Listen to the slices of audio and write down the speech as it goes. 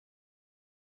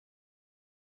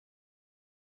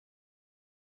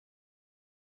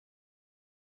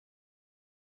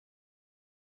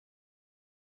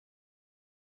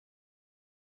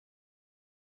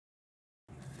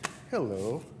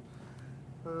Hello.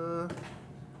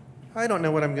 I don't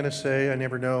know what I'm going to say. I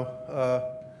never know.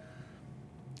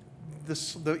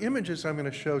 The images I'm going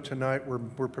to show tonight were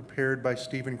prepared by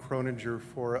Stephen Croninger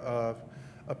for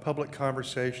a public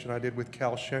conversation I did with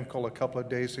Cal Schenkel a couple of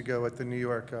days ago at the New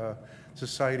York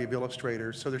Society of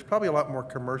Illustrators. So there's probably a lot more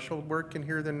commercial work in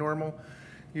here than normal.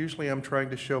 Usually I'm trying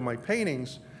to show my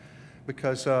paintings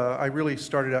because I really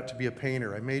started out to be a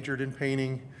painter. I majored in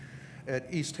painting at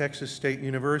East Texas State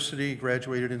University,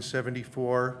 graduated in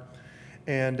 '74,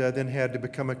 and then had to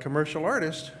become a commercial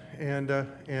artist, and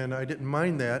I didn't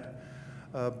mind that,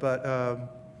 but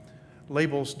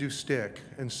labels do stick,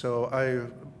 and so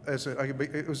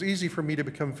it was easy for me to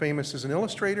become famous as an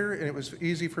illustrator, and it was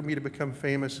easy for me to become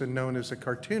famous and known as a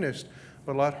cartoonist,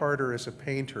 but a lot harder as a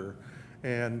painter.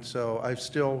 And so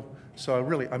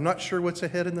I'm not sure what's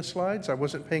ahead in the slides. I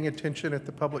wasn't paying attention at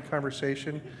the public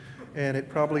conversation, and it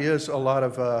probably is a lot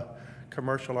of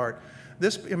commercial art.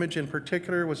 This image in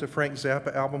particular was a Frank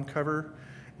Zappa album cover,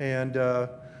 and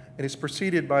it's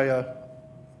preceded by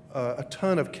a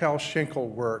ton of Cal Schenkel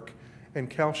work. And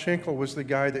Cal Schenkel was the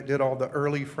guy that did all the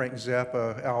early Frank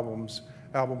Zappa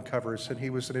album covers, and he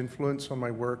was an influence on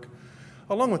my work,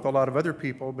 along with a lot of other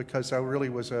people, because I really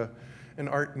was an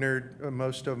art nerd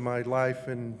most of my life,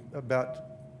 and about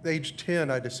age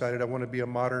 10 I decided I want to be a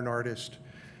modern artist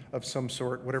of some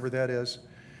sort, whatever that is.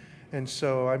 And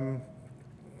so I'm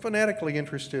fanatically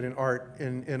interested in art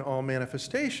in all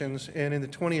manifestations, and in the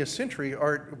 20th century,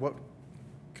 art, what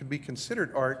could be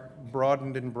considered art,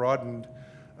 broadened and broadened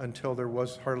until there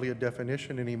was hardly a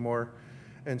definition anymore.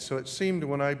 And so it seemed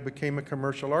when I became a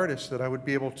commercial artist that I would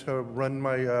be able to run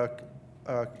my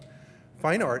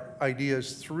fine art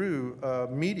ideas through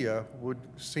media would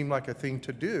seem like a thing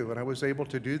to do, and I was able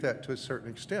to do that to a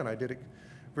certain extent. I did a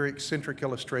very eccentric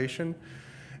illustration,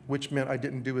 which meant I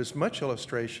didn't do as much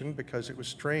illustration because it was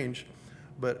strange,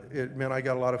 but it meant I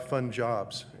got a lot of fun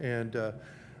jobs. And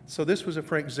so this was a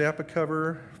Frank Zappa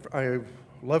cover. I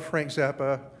love Frank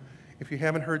Zappa. If you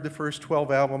haven't heard the first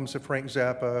 12 albums of Frank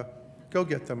Zappa, go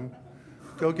get them.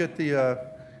 Go get the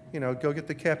go get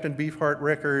the Captain Beefheart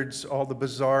records, all the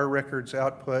Bizarre records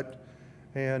output,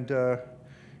 and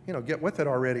get with it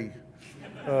already.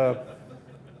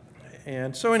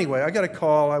 And so anyway, I got a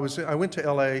call. I went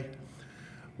to LA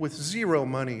with zero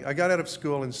money. I got out of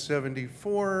school in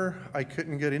 '74. I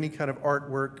couldn't get any kind of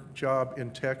artwork job in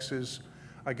Texas.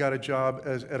 I got a job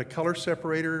at a color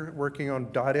separator working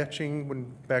on dot etching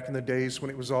back in the days when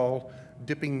it was all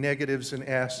dipping negatives in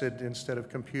acid instead of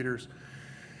computers.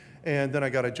 And then I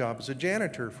got a job as a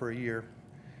janitor for a year.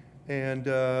 And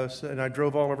I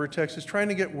drove all over Texas trying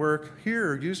to get work.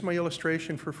 Here, use my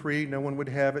illustration for free. No one would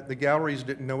have it. The galleries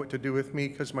didn't know what to do with me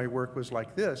because my work was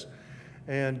like this.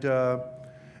 And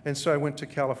so I went to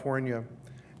California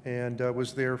and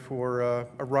was there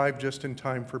arrived just in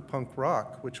time for punk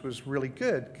rock, which was really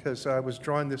good because I was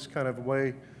drawn this kind of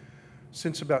way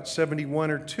since about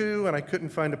 '71 or '2, and I couldn't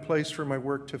find a place for my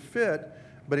work to fit.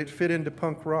 But it fit into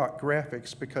punk rock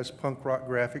graphics because punk rock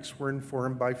graphics were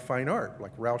informed by fine art,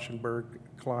 like Rauschenberg,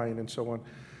 Klein, and so on.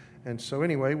 And so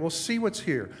anyway, we'll see what's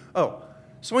here. Oh,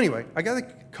 so anyway, I got a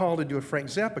call to do a Frank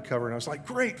Zappa cover, and I was like,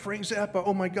 great, Frank Zappa,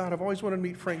 oh my God, I've always wanted to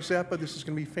meet Frank Zappa, this is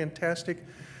gonna be fantastic.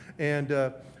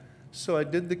 And so I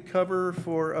did the cover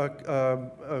for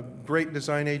a great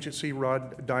design agency,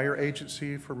 Rod Dyer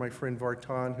Agency, for my friend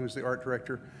Vartan, who's the art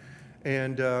director.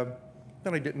 And then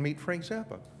I didn't meet Frank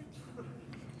Zappa.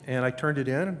 And I turned it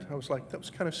in, and I was like, that was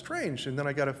kind of strange. And then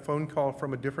I got a phone call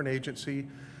from a different agency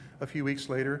a few weeks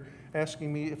later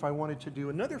asking me if I wanted to do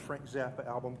another Frank Zappa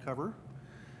album cover.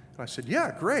 And I said,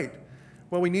 yeah, great.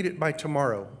 Well, we need it by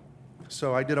tomorrow.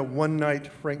 So I did a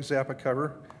one-night Frank Zappa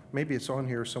cover. Maybe it's on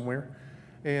here somewhere.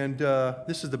 And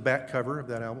this is the back cover of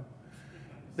that album.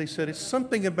 They said, it's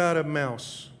something about a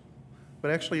mouse. But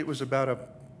actually, it was about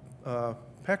a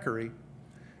peccary.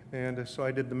 And so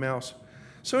I did the mouse.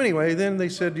 So anyway, then they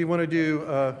said, do you want to do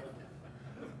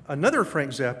another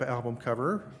Frank Zappa album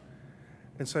cover?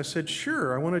 And so I said,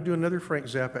 sure, I want to do another Frank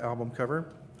Zappa album cover.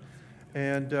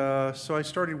 And so I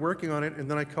started working on it, and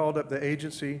then I called up the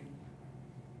agency.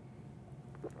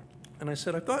 And I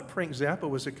said, I thought Frank Zappa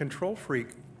was a control freak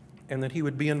and that he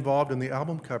would be involved in the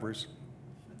album covers.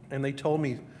 And they told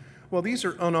me, well, these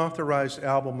are unauthorized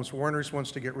albums. Warner's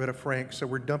wants to get rid of Frank, so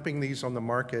we're dumping these on the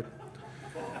market.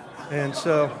 And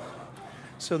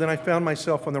so then I found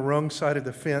myself on the wrong side of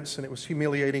the fence, and it was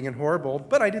humiliating and horrible.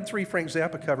 But I did 3 Frank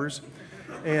Zappa covers,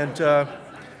 and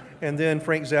then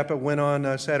Frank Zappa went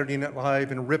on Saturday Night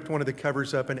Live and ripped one of the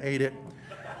covers up and ate it,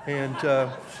 and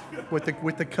with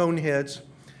the cone heads.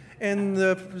 And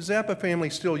the Zappa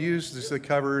family still uses the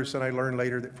covers, and I learned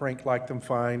later that Frank liked them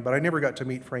fine, but I never got to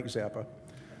meet Frank Zappa.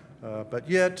 But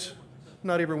yet,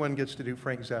 not everyone gets to do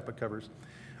Frank Zappa covers.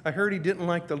 I heard he didn't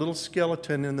like the little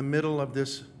skeleton in the middle of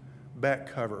this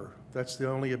back cover. That's the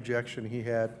only objection he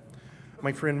had.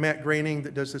 My friend Matt Groening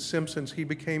that does The Simpsons, he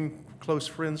became close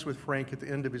friends with Frank at the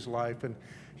end of his life, and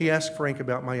he asked Frank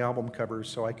about my album covers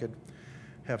so I could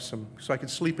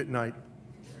sleep at night.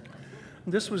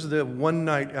 This was the One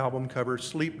Night album cover,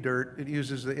 Sleep Dirt. It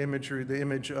uses the image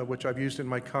which I've used in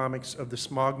my comics of the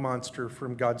smog monster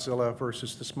from Godzilla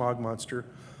versus the smog monster,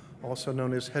 also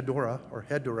known as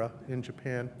Hedorah in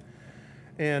Japan.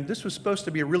 And this was supposed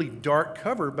to be a really dark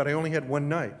cover, but I only had one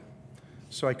night,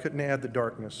 so I couldn't add the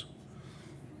darkness.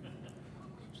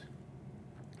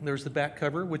 There's the back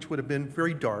cover, which would have been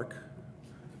very dark,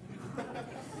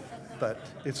 but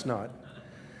it's not.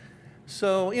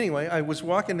 So anyway, I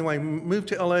moved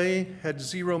to LA, had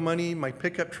zero money. My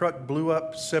pickup truck blew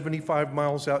up 75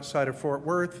 miles outside of Fort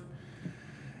Worth.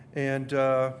 And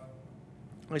I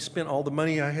spent all the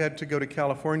money I had to go to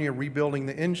California rebuilding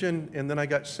the engine. And then I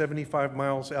got 75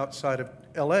 miles outside of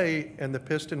LA, and the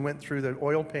piston went through the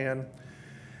oil pan.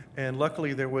 And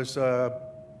luckily there was a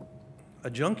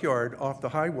junkyard off the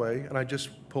highway, and I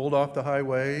just pulled off the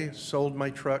highway, sold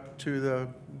my truck to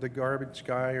the garbage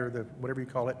guy, or the whatever you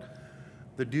call it,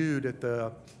 the dude at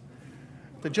the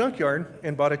junkyard,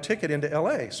 and bought a ticket into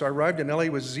LA. So I arrived in LA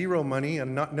with zero money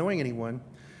and not knowing anyone,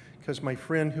 because my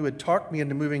friend who had talked me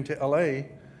into moving to LA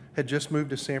had just moved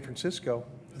to San Francisco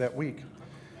that week.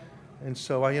 And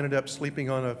so I ended up sleeping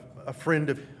on a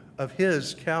friend of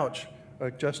his couch,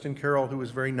 Justin Carroll, who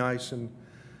was very nice and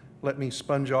let me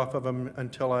sponge off of him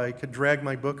until I could drag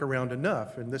my book around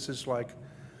enough. And this is like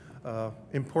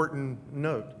important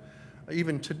note.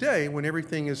 Even today, when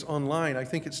everything is online, I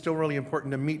think it's still really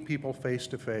important to meet people face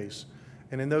to face.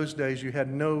 And in those days, you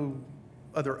had no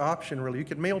other option, really. You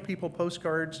could mail people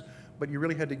postcards, but you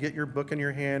really had to get your book in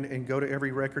your hand and go to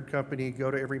every record company,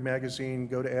 go to every magazine,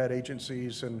 go to ad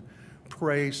agencies, and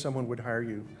pray someone would hire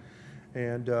you.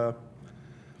 And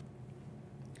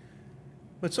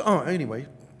anyway,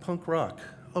 punk rock.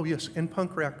 Oh yes, and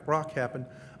punk rock happened.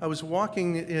 I was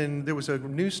walking in, there was a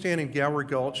newsstand in Gower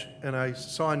Gulch, and I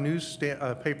saw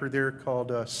a paper there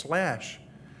called Slash.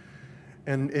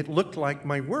 And it looked like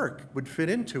my work would fit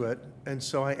into it. And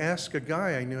so I asked a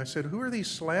guy I knew, I said, who are these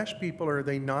Slash people? Are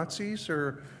they Nazis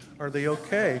or are they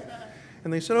okay?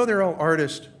 And they said, oh, they're all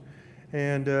artists.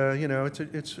 And you know,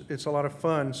 it's a lot of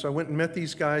fun. So I went and met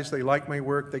these guys. They liked my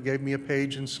work. They gave me a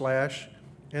page in Slash.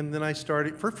 And then I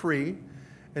started for free.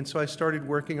 And so I started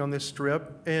working on this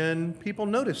strip, and people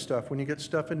notice stuff. When you get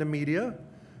stuff into media,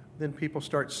 then people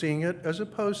start seeing it, as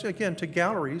opposed, again, to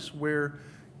galleries where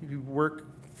you work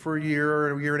for a year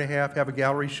or a year and a half, have a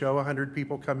gallery show, 100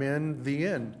 people come in, the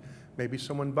end. Maybe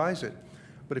someone buys it.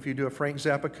 But if you do a Frank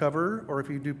Zappa cover, or if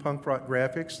you do punk rock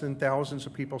graphics, then thousands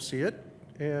of people see it,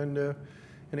 and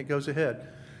it goes ahead.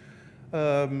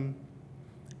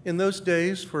 In those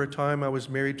days, for a time, I was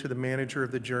married to the manager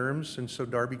of the Germs, and so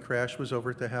Darby Crash was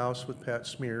over at the house with Pat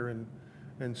Smear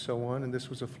and so on, and this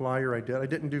was a flyer I did. I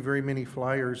didn't do very many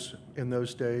flyers in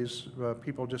those days.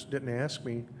 People just didn't ask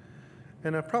me.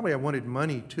 And I wanted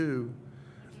money, too.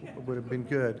 It would have been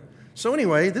good. So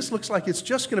anyway, this looks like it's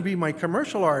just going to be my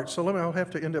commercial art, so I'll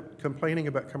have to end up complaining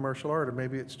about commercial art, or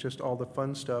maybe it's just all the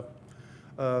fun stuff.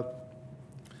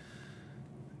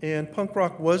 And punk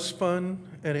rock was fun,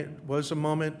 and it was a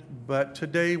moment, but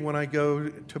today when I go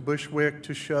to Bushwick,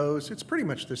 to shows, it's pretty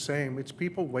much the same. It's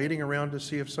people waiting around to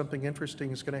see if something interesting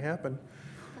is going to happen.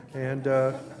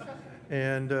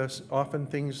 And often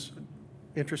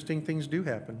interesting things do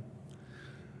happen.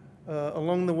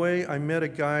 Along the way, I met a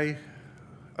guy,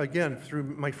 again, through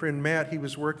my friend Matt. He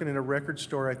was working in a record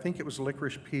store, I think it was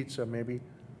Licorice Pizza, maybe,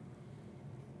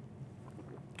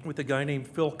 with a guy named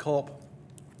Phil Culp,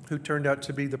 who turned out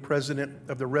to be the president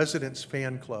of the Residents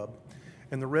fan club.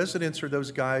 And the Residents are those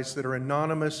guys that are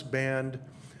anonymous band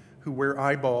who wear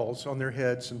eyeballs on their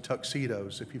heads and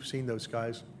tuxedos, if you've seen those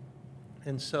guys.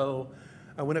 And so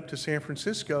I went up to San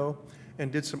Francisco and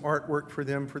did some artwork for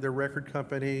them for their record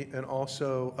company, and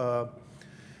also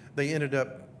they ended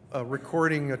up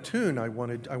recording a tune I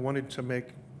wanted to make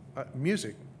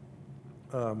music.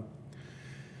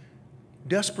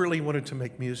 Desperately wanted to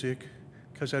make music,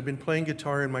 because I'd been playing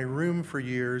guitar in my room for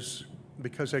years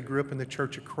because I grew up in the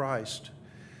Church of Christ.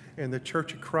 And the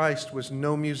Church of Christ was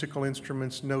no musical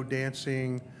instruments, no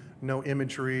dancing, no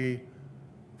imagery,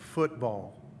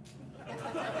 football.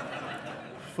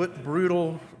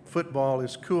 Brutal football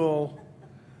is cool,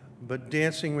 but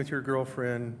dancing with your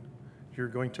girlfriend, you're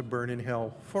going to burn in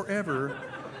hell forever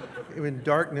in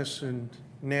darkness and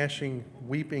gnashing,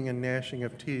 weeping and gnashing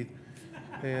of teeth.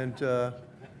 And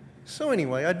so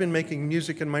anyway, I'd been making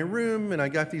music in my room, and I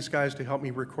got these guys to help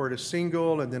me record a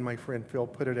single, and then my friend Phil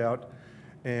put it out.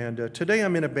 And today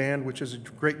I'm in a band, which is a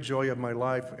great joy of my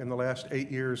life. In the last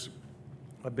 8 years,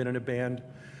 I've been in a band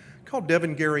called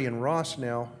Devin, Gary, and Ross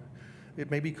now. It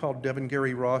may be called Devin,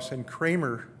 Gary, Ross, and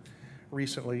Kramer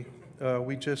recently.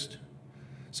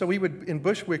 So we would, in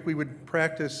Bushwick, we would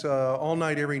practice all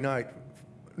night, every night.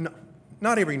 No,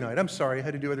 not every night, I'm sorry, I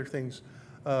had to do other things.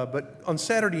 But on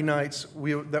Saturday nights,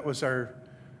 that was our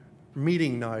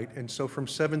meeting night. And so from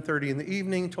 7:30 in the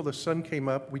evening till the sun came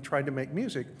up, we tried to make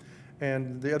music.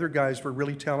 And the other guys were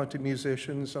really talented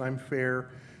musicians, and I'm fair.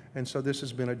 And so this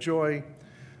has been a joy.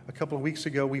 A couple of weeks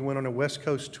ago, we went on a West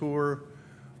Coast tour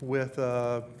with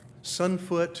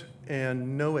Sunfoot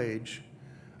and No Age.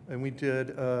 And we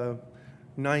did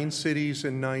 9 cities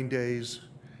in 9 days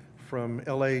from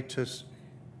LA to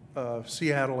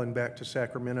Seattle and back to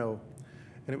Sacramento.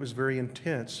 And it was very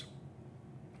intense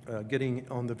getting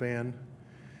on the van.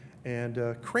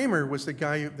 And Kramer was the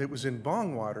guy that was in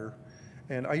Bongwater.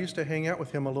 And I used to hang out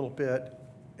with him a little bit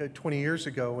 20 years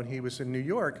ago when he was in New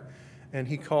York. And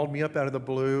he called me up out of the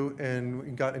blue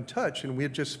and got in touch. And we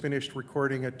had just finished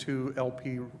recording a 2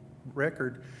 LP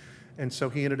record. And so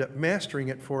he ended up mastering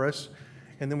it for us.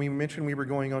 And then we mentioned we were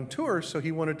going on tour, so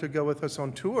he wanted to go with us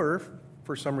on tour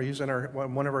for some reason,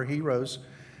 one of our heroes.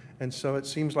 And so it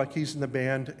seems like he's in the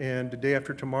band. And the day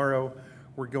after tomorrow,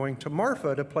 we're going to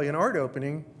Marfa to play an art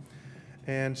opening.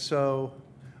 And so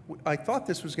I thought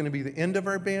this was going to be the end of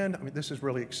our band. I mean, this is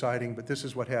really exciting, but this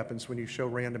is what happens when you show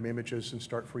random images and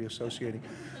start free associating.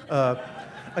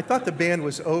 I thought the band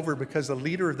was over because the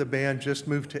leader of the band just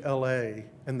moved to LA,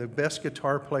 and the best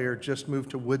guitar player just moved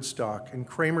to Woodstock, and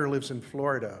Kramer lives in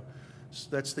Florida. So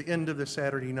that's the end of the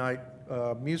Saturday night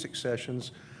music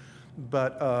sessions.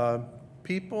 But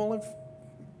people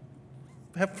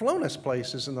have flown us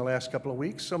places in the last couple of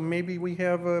weeks, so maybe we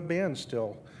have a band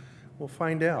still. We'll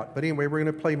find out. But anyway, we're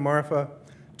going to play Marfa,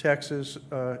 Texas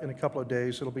in a couple of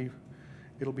days.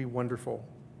 It'll be wonderful.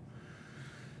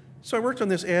 So I worked on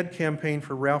this ad campaign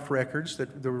for Ralph Records,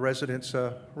 the residence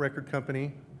record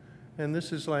company. And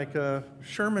this is like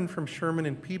Sherman from Sherman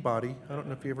and Peabody. I don't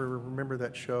know if you ever remember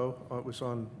that show.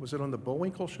 Was it on the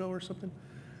Bullwinkle show or something?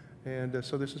 And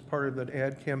so this is part of the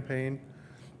ad campaign.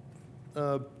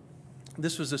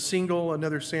 This was a single,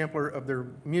 another sampler of their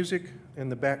music,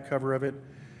 and the back cover of it.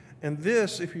 And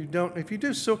this, if you do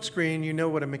silkscreen, you know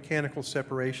what a mechanical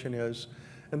separation is.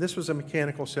 And this was a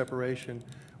mechanical separation,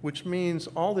 which means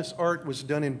all this art was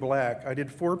done in black. I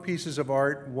did 4 pieces of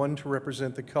art, one to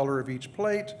represent the color of each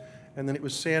plate, and then it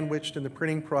was sandwiched in the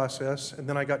printing process, and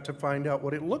then I got to find out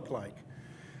what it looked like.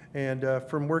 And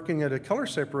from working at a color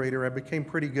separator, I became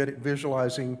pretty good at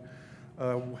visualizing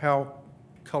how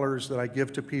colors that I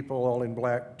give to people all in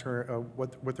black, how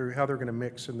they're going to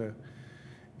mix in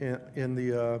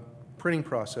the printing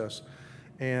process.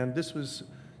 And this was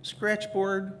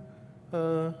scratchboard,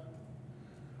 not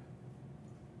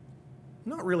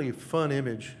really a fun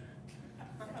image.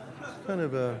 Kind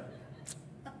of a,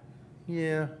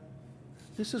 yeah.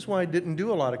 This is why I didn't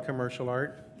do a lot of commercial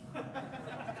art,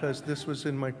 because this was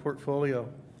in my portfolio.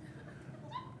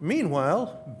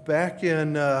 Meanwhile, back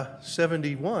in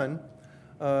 71,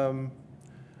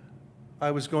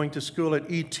 I was going to school at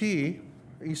ET,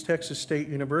 East Texas State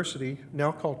University,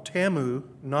 now called TAMU,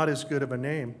 not as good of a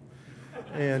name.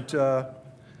 And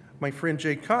my friend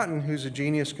Jay Cotton, who's a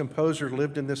genius composer,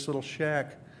 lived in this little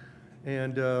shack.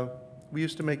 And we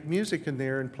used to make music in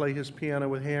there and play his piano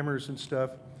with hammers and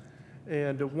stuff.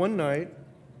 And one night,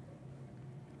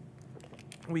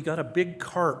 we got a big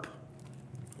carp,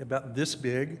 about this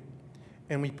big,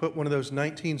 and we put one of those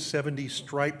 1970s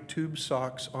striped tube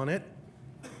socks on it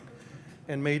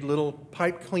and made little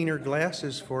pipe cleaner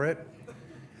glasses for it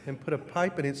and put a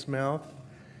pipe in its mouth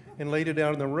and laid it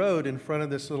out on the road in front of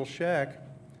this little shack.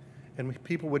 And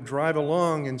people would drive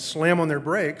along and slam on their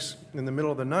brakes in the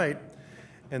middle of the night.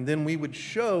 And then we would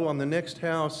show on the next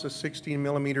house a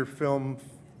 16mm film,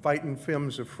 Fightin'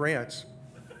 Films of France.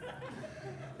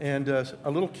 And a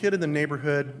little kid in the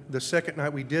neighborhood, the second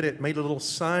night we did it, made a little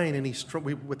sign, and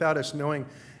without us knowing,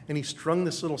 and he strung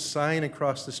this little sign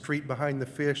across the street behind the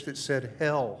fish that said,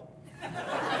 "Hell."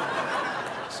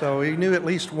 So he knew at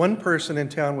least one person in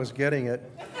town was getting it.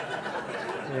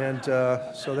 And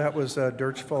so that was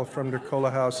Dirchfall from the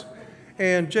Cola House.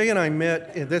 And Jay and I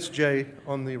met, and that's Jay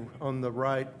on the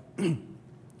right.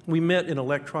 We met in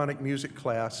electronic music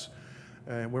class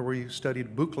where we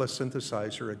studied Buchla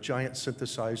synthesizer, a giant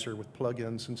synthesizer with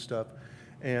plugins and stuff.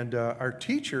 And our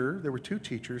teacher, there were 2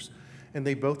 teachers, and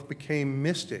they both became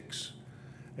mystics.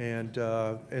 And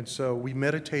so we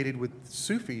meditated with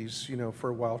Sufis, you know, for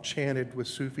a while, chanted with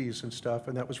Sufis and stuff,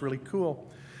 and that was really cool.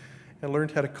 I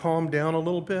learned how to calm down a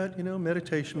little bit. You know,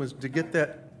 meditation was to get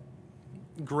that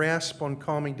grasp on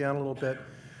calming down a little bit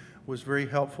was very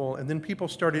helpful. And then people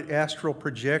started astral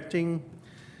projecting,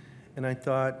 and I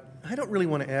thought, I don't really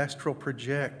want to astral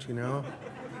project, you know.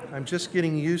 I'm just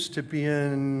getting used to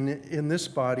being in this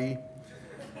body.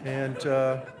 And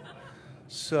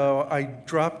so I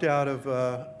dropped out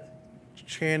of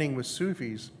chanting with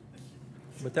Sufis,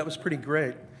 but that was pretty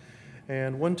great.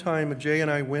 And one time, Jay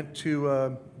and I went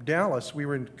to Dallas. We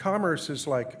were in Commerce, is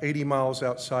like 80 miles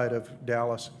outside of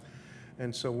Dallas.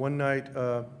 And so one night,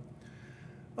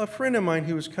 a friend of mine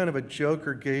who was kind of a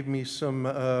joker gave me some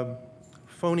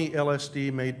phony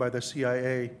LSD made by the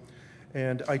CIA.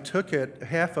 And I took it,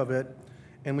 half of it,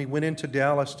 and we went into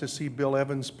Dallas to see Bill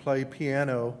Evans play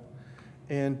piano.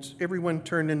 And everyone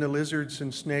turned into lizards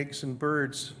and snakes and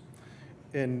birds.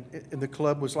 And the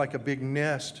club was like a big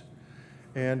nest.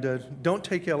 And don't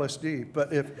take LSD,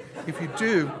 but if you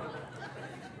do,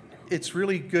 it's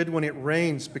really good when it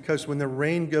rains, because when the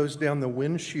rain goes down the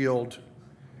windshield,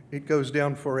 it goes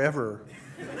down forever.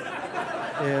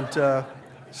 And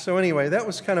so anyway, that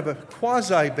was kind of a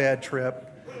quasi-bad trip.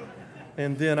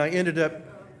 And then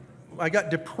I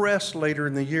got depressed later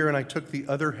in the year, and I took the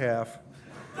other half.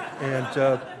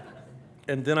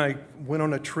 And then I went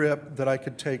on a trip that I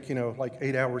could take, you know, like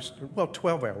 8 hours, well,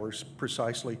 12 hours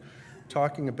precisely,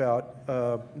 talking about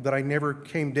that I never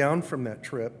came down from that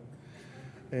trip.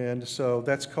 And so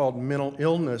that's called mental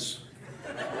illness.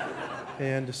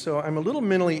 And so I'm a little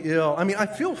mentally ill. I mean, I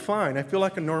feel fine. I feel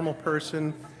like a normal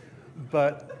person.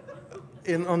 But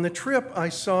on the trip, I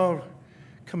saw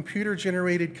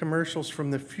computer-generated commercials from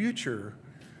the future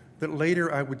that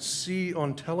later I would see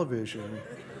on television.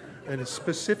 And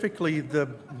specifically the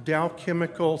Dow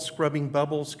Chemical scrubbing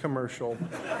bubbles commercial,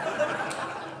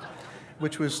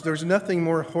 which was, there's nothing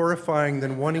more horrifying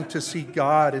than wanting to see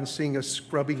God and seeing a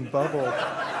scrubbing bubble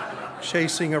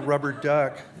chasing a rubber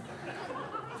duck.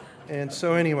 And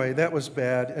so anyway, that was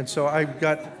bad. And so I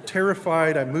got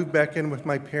terrified. I moved back in with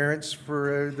my parents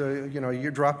for a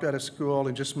year, dropped out of school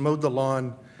and just mowed the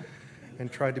lawn and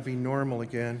tried to be normal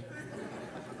again.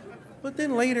 But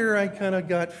then later I kind of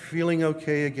got feeling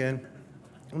okay again.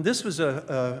 And this was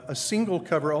a single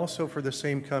cover also for the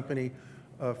same company,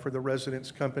 for the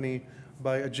Residents Company,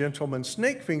 by a gentleman,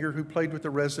 Snakefinger, who played with the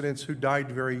Residents, who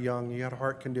died very young. He had a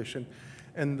heart condition.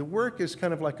 And the work is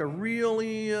kind of like a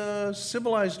really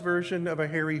civilized version of a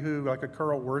Harry Who, like a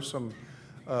Carl Worsam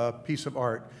piece of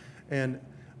art. And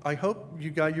I hope you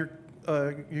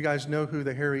guys know who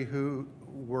the Harry Who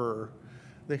were.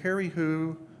 The Harry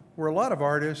Who were a lot of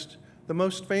artists. The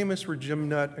most famous were Jim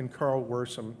Nutt and Carl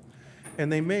Worsam.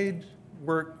 And they made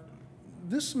work,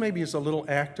 this maybe is a little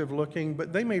active looking,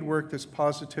 but they made work that's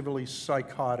positively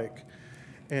psychotic.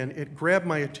 And it grabbed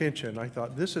my attention. I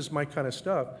thought, this is my kind of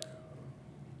stuff.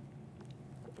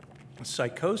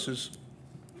 Psychosis.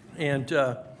 And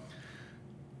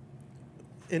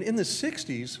in the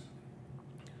 60s,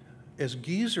 as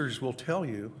geezers will tell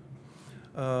you,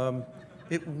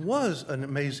 it was an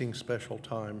amazing special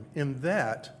time in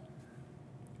that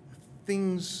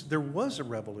there was a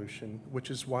revolution, which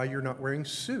is why you're not wearing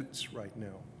suits right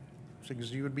now.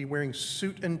 Because you would be wearing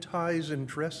suit and ties and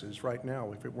dresses right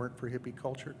now if it weren't for hippie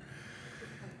culture.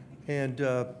 And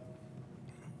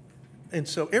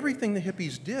so everything the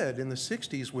hippies did in the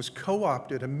 60s was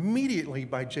co-opted immediately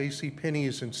by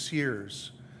JCPenney's and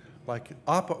Sears. Like,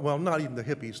 well, not even the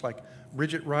hippies, like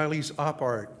Bridget Riley's op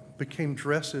art became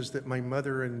dresses that my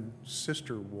mother and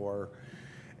sister wore.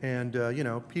 And,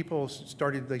 people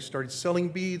started selling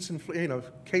beads and,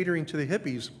 catering to the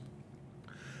hippies.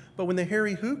 But when the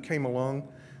Harry Who came along,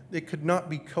 it could not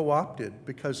be co-opted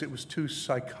because it was too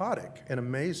psychotic and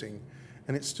amazing.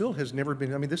 And it still has never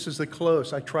been, this is the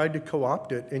close. I tried to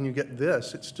co-opt it, and you get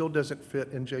this. It still doesn't fit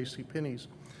in JCPenney's.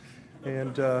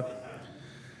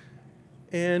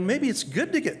 And maybe it's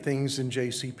good to get things in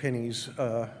JCPenney's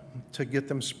to get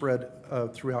them spread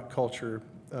throughout culture.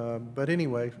 But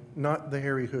anyway, not the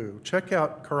Harry Who. Check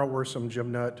out Carl Worsam,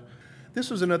 Jim Nutt. This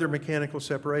was another mechanical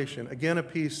separation. Again, a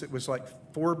piece that was like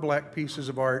 4 black pieces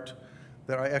of art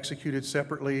that I executed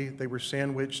separately. They were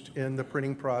sandwiched in the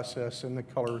printing process, and the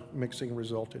color mixing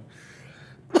resulted.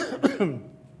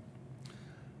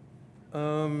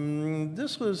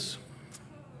 This was...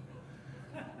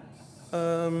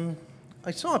 I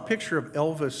saw a picture of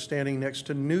Elvis standing next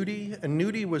to Nudie, and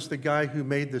Nudie was the guy who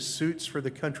made the suits for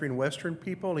the country and western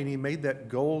people, and he made that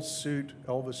gold suit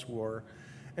Elvis wore.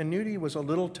 And Nudie was a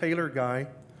little tailor guy,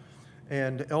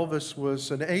 and Elvis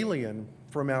was an alien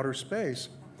from outer space.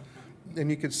 And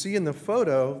you could see in the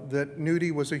photo that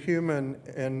Nudie was a human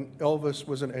and Elvis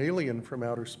was an alien from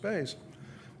outer space.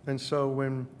 And so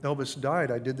when Elvis died,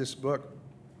 I did this book.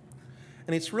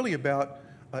 And it's really about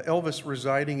Elvis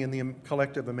residing in the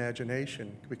collective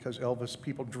imagination, because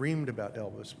people dreamed about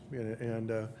Elvis.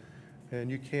 And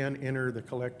you can enter the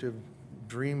collective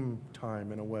dream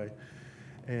time in a way.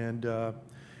 And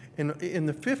in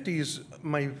the 50s,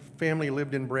 my family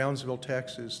lived in Brownsville,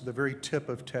 Texas, the very tip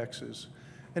of Texas.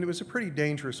 And it was a pretty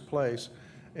dangerous place.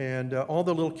 And all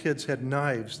the little kids had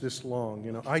knives this long.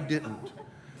 You know, I didn't.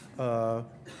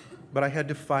 But I had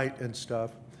to fight and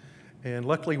stuff. And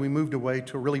luckily, we moved away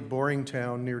to a really boring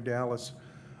town near Dallas.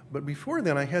 But before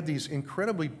then, I had these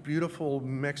incredibly beautiful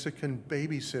Mexican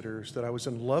babysitters that I was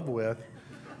in love with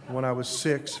when I was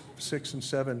six and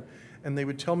seven. And they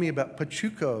would tell me about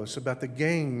pachucos, about the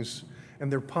gangs,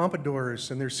 and their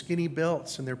pompadours, and their skinny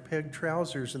belts, and their peg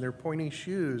trousers, and their pointy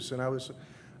shoes. And I was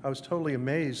totally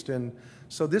amazed. And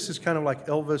so this is kind of like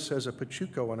Elvis as a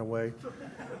pachuco in a way,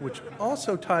 which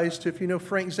also ties to, if you know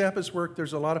Frank Zappa's work,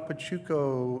 there's a lot of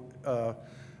pachuco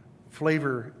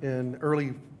flavor in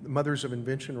early Mothers of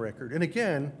Invention record. And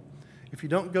again, if you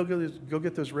don't go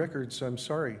get those records, I'm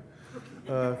sorry.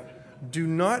 Do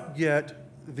not get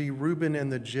the Reuben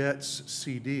and the Jets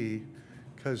CD,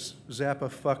 because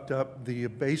Zappa fucked up the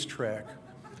bass track.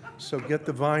 So get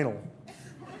the vinyl.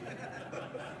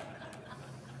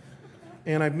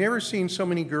 And I've never seen so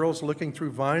many girls looking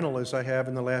through vinyl as I have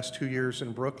in the last 2 years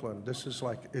in Brooklyn. This is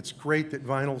like, it's great that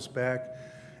vinyl's back.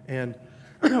 And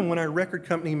when our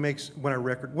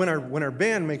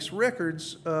band makes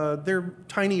records, they're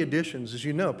tiny editions. As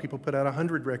you know, people put out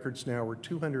 100 records now, or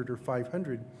 200 or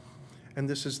 500. And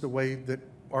this is the way that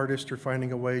artists are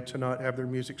finding a way to not have their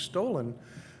music stolen,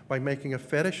 by making a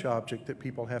fetish object that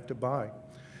people have to buy.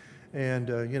 And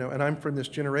and I'm from this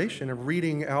generation of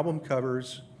reading album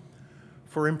covers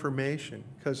for information,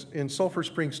 because in Sulphur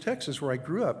Springs, Texas, where I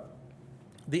grew up,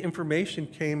 the information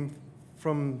came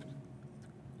from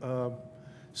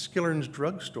Skiller's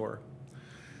drugstore,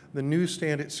 the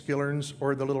newsstand at Skiller's,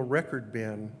 or the little record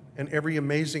bin. And every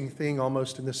amazing thing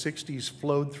almost in the 60s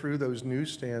flowed through those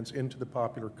newsstands into the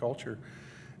popular culture.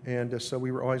 And so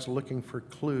we were always looking for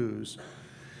clues.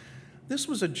 This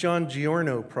was a John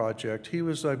Giorno project. He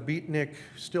was a beatnik,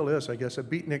 still is, I guess, a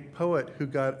beatnik poet who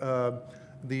got I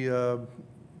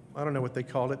don't know what they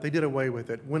called it. They did away with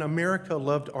it. When America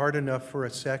loved art enough for a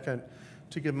second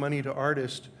to give money to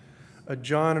artists,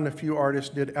 John and a few artists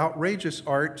did outrageous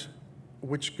art,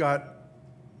 which got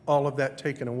all of that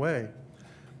taken away.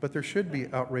 But there should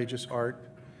be outrageous art.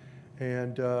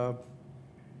 And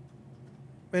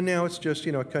now it's just,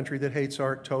 a country that hates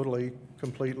art totally,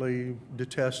 completely,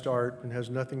 detests art, and has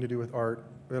nothing to do with art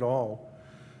at all.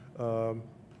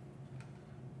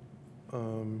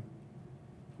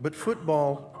 But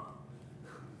football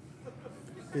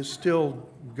is still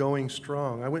going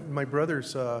strong. I went, my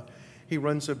brother's, he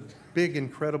runs a big,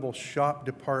 incredible shop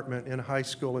department in high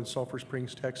school in Sulphur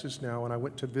Springs, Texas now, and I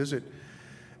went to visit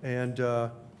and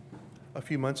a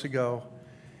few months ago,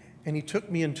 and he took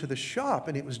me into the shop,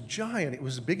 and it was giant. It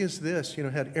was as big as this,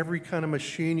 it had every kind of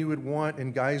machine you would want,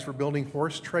 and guys were building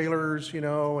horse trailers,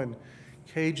 and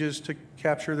cages to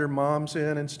capture their moms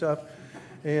in and stuff.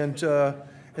 And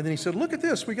then he said, look at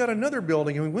this, we got another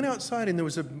building. And we went outside, and there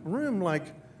was a room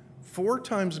like 4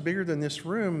 times bigger than this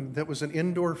room that was an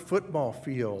indoor football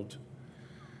field.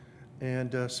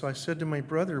 And so I said to my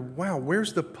brother, wow,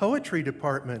 where's the poetry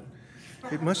department?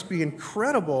 It must be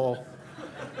incredible.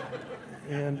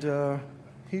 And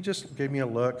he just gave me a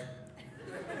look.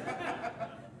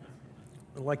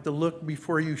 Like the look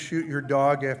before you shoot your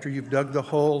dog after you've dug the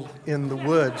hole in the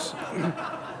woods.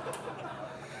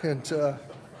 And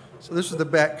so this is the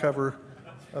back cover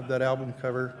of that album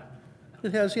cover.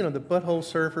 It has, the Butthole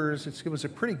Surfers. It was a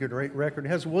pretty good record. It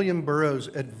has William Burroughs'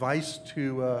 advice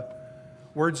to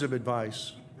words of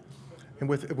advice. And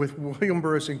with William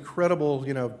Burroughs' incredible,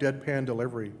 deadpan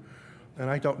delivery. And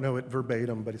I don't know it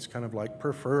verbatim, but it's kind of like,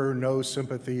 prefer no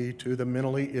sympathy to the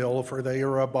mentally ill, for they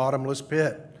are a bottomless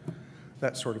pit.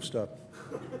 That sort of stuff.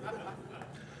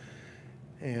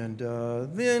 And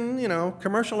then,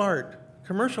 commercial art.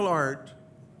 Commercial art,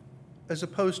 as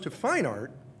opposed to fine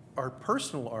art, or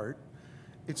personal art,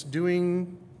 it's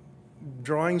doing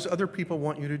drawings other people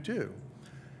want you to do.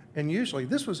 And usually,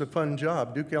 this was a fun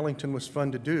job. Duke Ellington was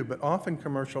fun to do, but often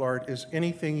commercial art is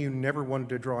anything you never wanted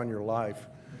to draw in your life,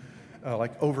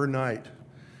 like overnight,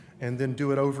 and then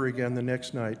do it over again the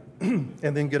next night, and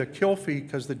then get a kill fee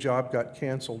because the job got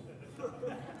canceled.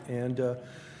 And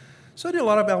so I did a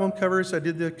lot of album covers. I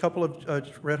did a couple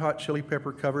of Red Hot Chili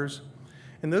Pepper covers.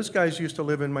 And those guys used to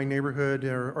live in my neighborhood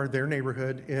or their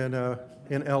neighborhood in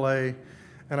LA.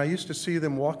 And I used to see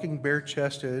them walking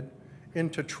bare-chested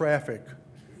into traffic.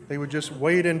 They would just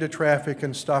wade into traffic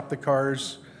and stop the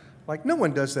cars. Like, no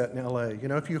one does that in LA. You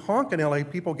know, if you honk in LA,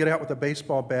 people get out with a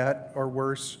baseball bat or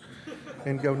worse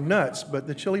and go nuts. But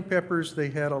the Chili Peppers, they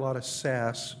had a lot of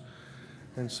sass.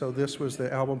 And so this was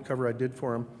the album cover I did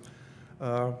for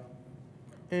them.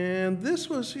 And this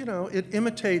was, you know, it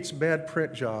imitates bad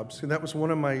print jobs. And that was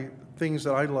one of my things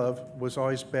that I love, was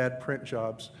always bad print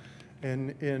jobs.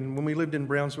 And when we lived in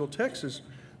Brownsville, Texas,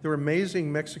 there were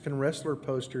amazing Mexican wrestler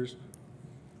posters.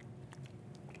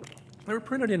 They were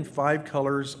printed in 5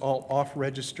 colors, all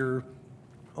off-register,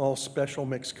 all special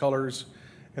mixed colors,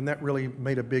 and that really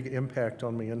made a big impact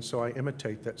on me, and so I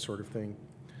imitate that sort of thing.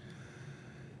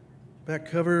 Back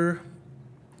cover,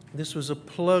 this was a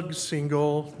Plug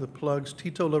single, the Plugs,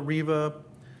 Tito La Riva,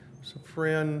 was a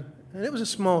friend, and it was a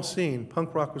small scene.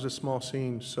 Punk rock was a small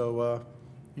scene, so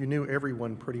you knew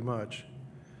everyone pretty much.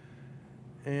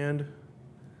 And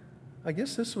I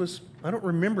guess this was, I don't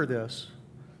remember this,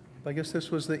 I guess this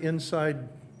was the inside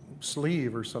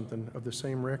sleeve or something of the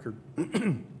same record.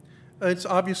 It's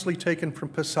obviously taken from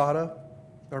Posada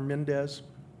or Mendez.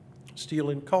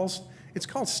 It's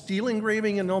called steel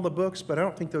engraving in all the books, but I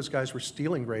don't think those guys were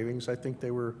steel engravings. I think they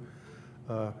were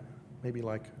maybe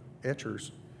like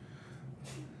etchers.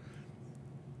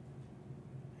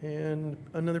 And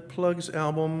another Plugs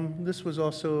album. This was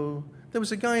also, there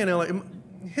was a guy in LA,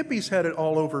 hippies had it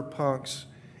all over punks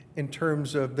in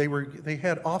terms of they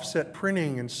had offset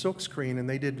printing and silkscreen, and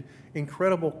they did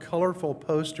incredible colorful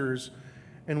posters,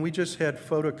 and we just had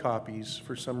photocopies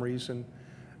for some reason.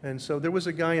 And so there was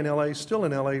a guy in LA, still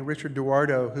in LA, Richard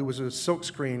Duardo, who was a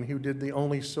silkscreen, who did the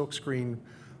only silkscreen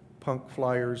punk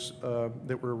flyers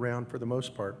that were around for the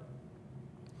most part.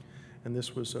 And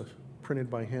this was printed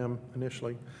by him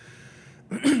initially.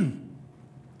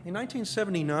 In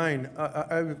 1979,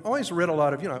 I've always read a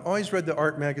lot of, I've always read the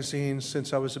art magazines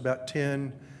since I was about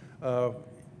 10.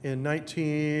 In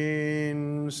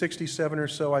 1967 or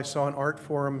so, I saw an art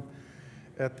forum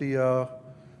at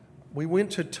we went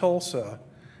to Tulsa,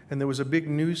 and there was a big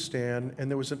newsstand,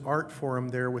 and there was an art forum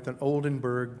there with an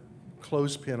Oldenburg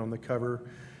clothespin on the cover,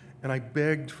 and I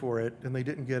begged for it, and they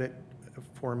didn't get it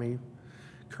for me,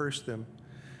 cursed them.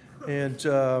 And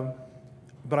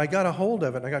but I got a hold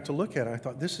of it, and I got to look at it. I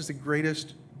thought, this is the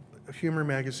greatest humor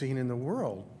magazine in the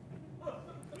world.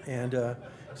 And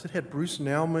it had Bruce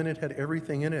Nauman, it had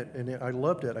everything in it, and I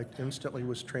loved it. I instantly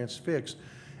was transfixed.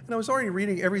 And I was already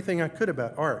reading everything I could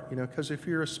about art, because if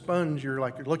you're a sponge, you're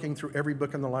like looking through every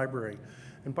book in the library.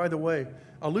 And by the way,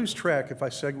 I'll lose track if I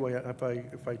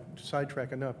segue, if I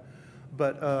sidetrack enough.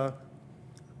 But a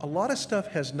lot of stuff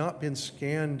has not been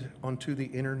scanned onto the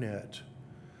internet.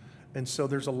 And so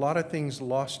there's a lot of things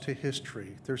lost to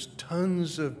history. There's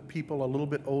tons of people a little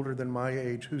bit older than my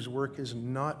age whose work is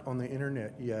not on the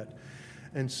internet yet.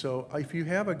 And so if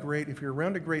you're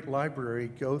around a great library,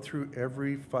 go through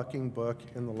every fucking book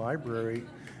in the library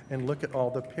and look at all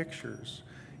the pictures.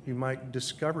 You might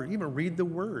discover, even read the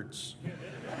words.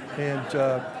 And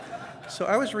so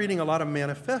I was reading a lot of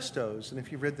manifestos, and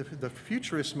if you read the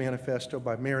Futurist Manifesto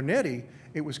by Marinetti,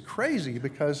 it was crazy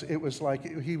because it was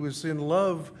like he was in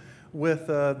love with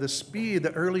the speed,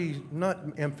 the early, not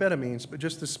amphetamines, but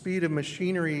just the speed of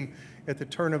machinery at the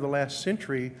turn of the last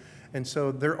century. And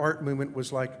so their art movement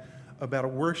was like about a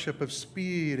worship of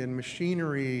speed and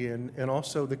machinery, and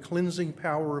also the cleansing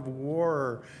power of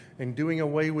war, and doing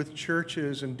away with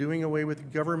churches and doing away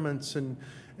with governments and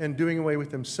doing away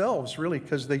with themselves, really,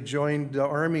 because they joined the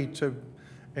army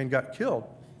and got killed.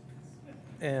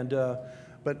 And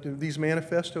but these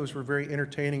manifestos were very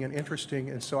entertaining and interesting,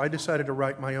 and so I decided to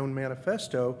write my own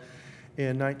manifesto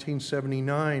in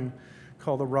 1979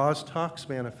 called the Roz Tox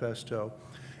Manifesto.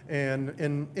 And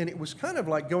it was kind of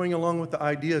like going along with the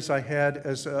ideas I had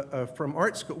as from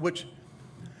art school, which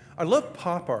I love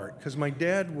pop art because my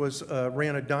dad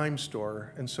ran a dime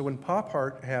store, and so when pop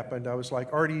art happened, I was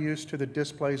like already used to the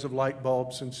displays of light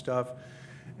bulbs and stuff,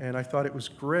 and I thought it was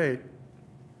great.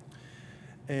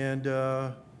 And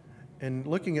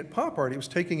looking at pop art, it was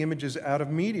taking images out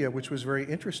of media, which was very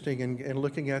interesting, and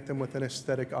looking at them with an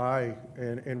aesthetic eye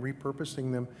and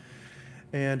repurposing them.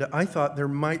 And I thought there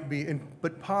might be,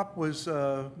 but pop was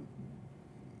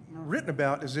written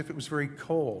about as if it was very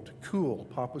cold, cool.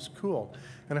 Pop was cool.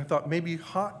 And I thought maybe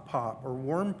hot pop or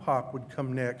warm pop would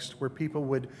come next, where people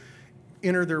would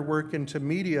enter their work into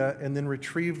media and then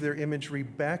retrieve their imagery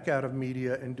back out of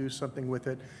media and do something with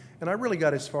it. And I really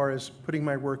got as far as putting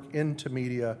my work into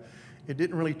media. It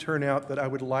didn't really turn out that I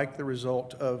would like the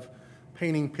result of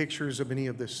painting pictures of any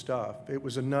of this stuff. It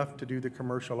was enough to do the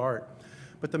commercial art.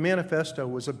 But the manifesto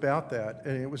was about that,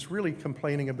 and it was really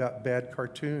complaining about bad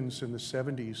cartoons in the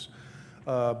 70s,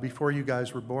 before you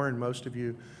guys were born, most of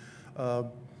you.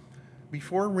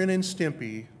 Before Ren and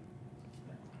Stimpy,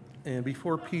 and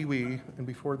before Pee-wee, and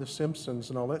before The Simpsons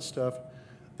and all that stuff,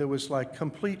 there was like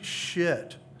complete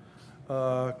shit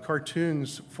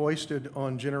cartoons foisted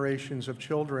on generations of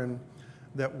children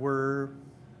that were,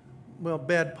 well,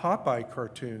 bad Popeye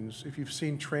cartoons. If you've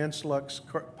seen Translux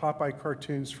Popeye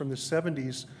cartoons from the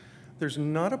 70s, there's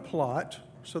not a plot,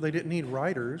 so they didn't need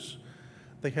writers.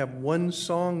 They have one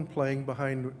song playing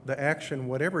behind the action,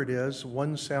 whatever it is,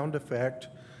 one sound effect,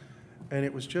 and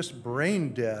it was just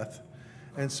brain death.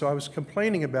 And so I was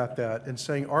complaining about that and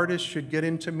saying artists should get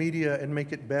into media and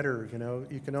make it better. You know,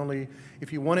 you can only,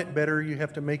 if you want it better, you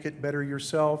have to make it better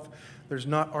yourself. There's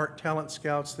not art talent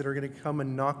scouts that are going to come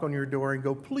and knock on your door and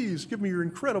go, please give me your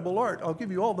incredible art. I'll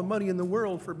give you all the money in the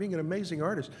world for being an amazing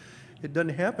artist. It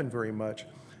doesn't happen very much.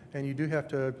 And you do have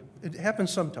to, it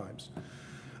happens sometimes.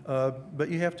 But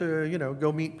you have to, you know,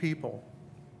 go meet people.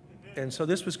 And so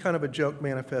this was kind of a joke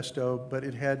manifesto, but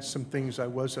it had some things I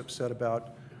was upset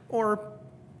about or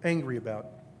angry about.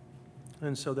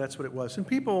 And so that's what it was. And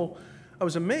people, I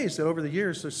was amazed that over the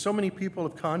years, there's so many people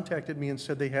have contacted me and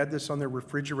said they had this on their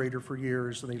refrigerator for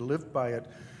years and they lived by it.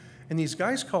 And these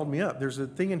guys called me up. There's a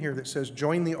thing in here that says,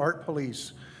 join the art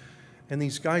police. And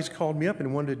these guys called me up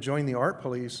and wanted to join the art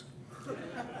police.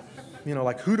 You know,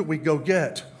 like, who do we go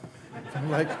get?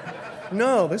 I'm like,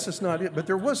 no, this is not it. But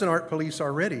there was an art police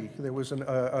already. There was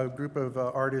a group of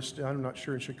artists, I'm not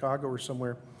sure, in Chicago or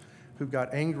somewhere, who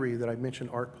got angry that I mentioned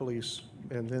art police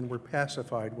and then were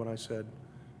pacified when I said,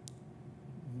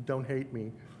 don't hate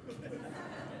me.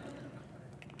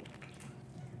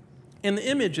 And the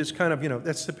image is kind of, you know,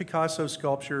 that's the Picasso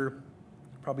sculpture,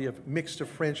 probably a mix of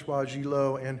Francoise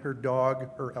Gillot and her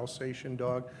dog, her Alsatian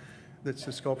dog. That's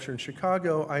the sculpture in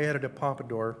Chicago. I added a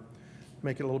pompadour,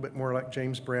 make it a little bit more like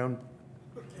James Brown,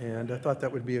 and I thought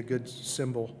that would be a good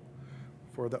symbol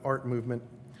for the art movement.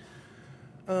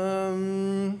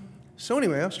 So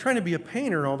anyway, I was trying to be a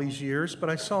painter all these years, but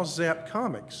I saw Zap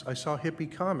comics. I saw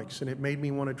hippie comics, and it made me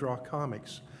want to draw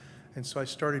comics. And so I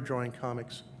started drawing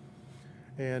comics.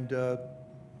 And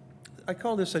I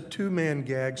call this a two-man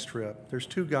gag strip. There's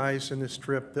two guys in this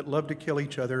strip that love to kill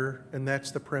each other, and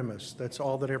that's the premise. That's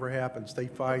all that ever happens. They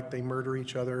fight, they murder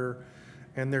each other,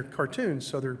 and they're cartoons,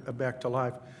 so they're back to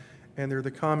life. And they're the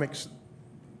comics,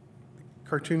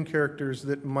 cartoon characters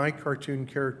that my cartoon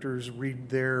characters read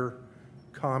their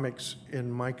comics in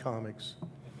my comics.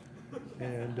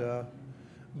 And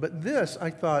but this, I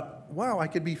thought, wow, I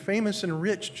could be famous and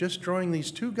rich just drawing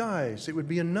these two guys. It would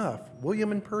be enough.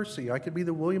 William and Percy. I could be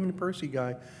the William and Percy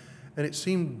guy. And it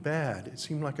seemed bad. It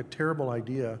seemed like a terrible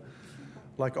idea.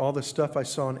 Like all the stuff I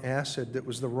saw in Acid that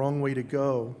was the wrong way to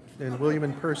go. And William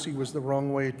and Percy was the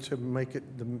wrong way to make it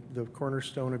the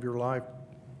cornerstone of your life.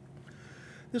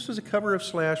 This was a cover of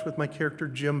Slash with my character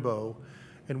Jimbo.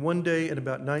 And one day in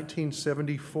about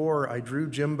 1974, I drew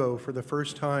Jimbo for the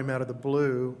first time out of the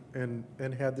blue and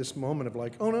had this moment of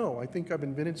like, oh no, I think I've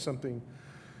invented something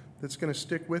that's going to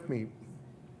stick with me.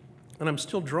 And I'm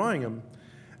still drawing him,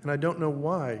 and I don't know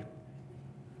why.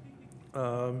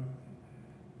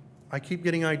 I keep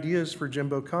getting ideas for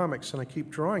Jimbo comics, and I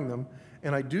keep drawing them,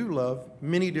 and I do love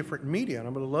many different media. And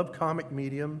I'm going to love comic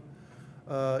medium.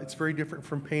 It's very different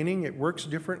from painting. It works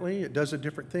differently. It does a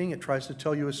different thing. It tries to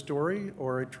tell you a story,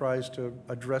 or it tries to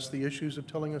address the issues of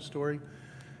telling a story.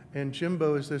 And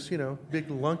Jimbo is this, you know, big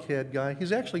lunkhead guy.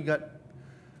 He's actually got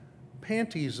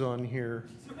panties on here.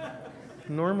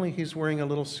 Normally he's wearing a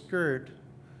little skirt,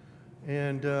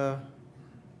 and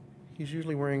he's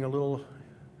usually wearing a little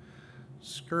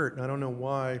skirt, and I don't know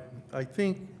why. I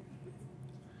think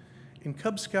in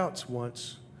Cub Scouts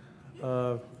once,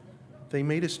 they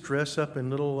made us dress up in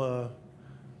little,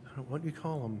 what do you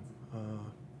call them?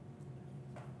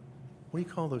 What do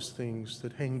you call those things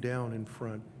that hang down in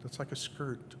front? That's like a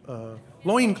skirt.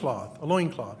 Loincloth, a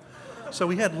loincloth. So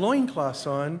we had loincloths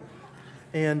on,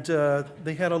 and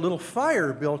they had a little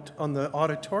fire built on the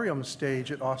auditorium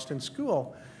stage at Austin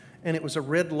School. And it was a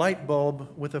red light bulb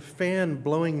with a fan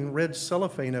blowing red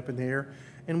cellophane up in the air.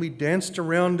 And we danced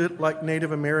around it like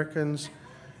Native Americans.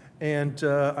 And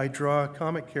I draw a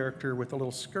comic character with a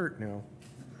little skirt now.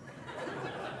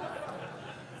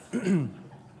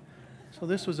 So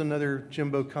this was another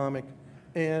Jimbo comic.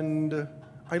 And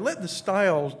I let the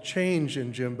style change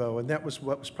in Jimbo, and that was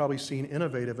what was probably seen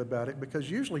innovative about it,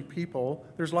 because usually people,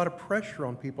 there's a lot of pressure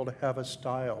on people to have a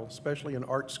style, especially in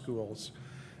art schools.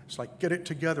 It's like, get it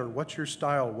together. What's your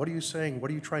style? What are you saying?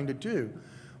 What are you trying to do?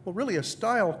 Well, really, a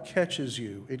style catches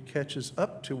you. It catches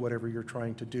up to whatever you're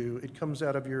trying to do. It comes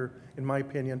out of your, in my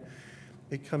opinion,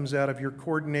 it comes out of your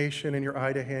coordination and your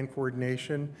eye-to-hand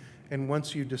coordination. And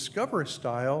once you discover a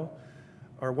style,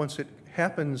 or once it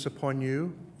happens upon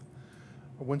you,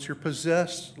 or once you're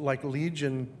possessed like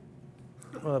Legion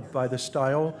by the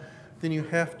style, then you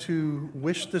have to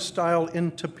wish the style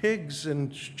into pigs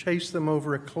and chase them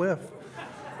over a cliff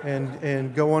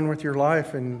and go on with your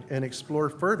life and explore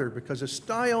further, because a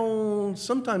style,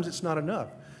 sometimes it's not enough.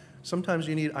 Sometimes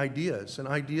you need ideas, and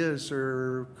ideas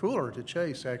are cooler to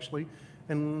chase, actually.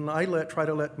 And I try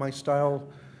to let my style,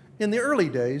 in the early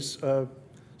days,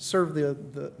 serve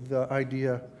the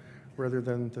idea rather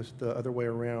than the other way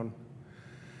around.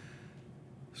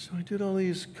 So I did all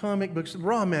these comic books.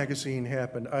 Raw Magazine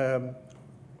happened.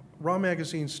 Raw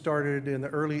Magazine started in the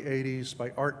early 80s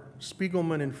by Art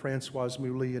Spiegelman and Francoise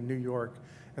Mouly in New York.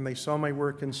 And they saw my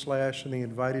work in Slash, and they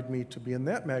invited me to be in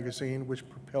that magazine, which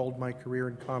propelled my career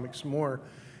in comics more.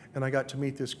 And I got to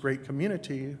meet this great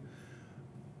community,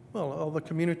 well, all the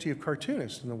community of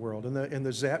cartoonists in the world, and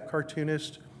the Zap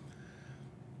cartoonist,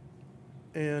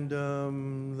 and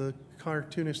the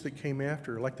cartoonists that came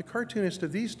after. Like the cartoonists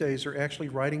of these days are actually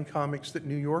writing comics that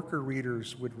New Yorker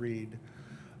readers would read.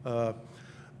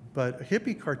 But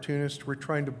hippie cartoonists were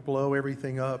trying to blow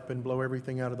everything up and blow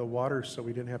everything out of the water so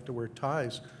we didn't have to wear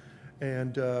ties.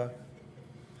 And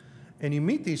you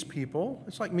meet these people,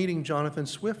 it's like meeting Jonathan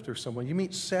Swift or someone. You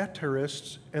meet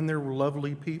satirists, and they're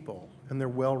lovely people, and they're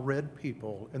well-read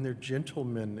people, and they're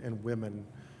gentlemen and women,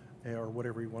 or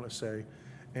whatever you want to say.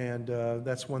 And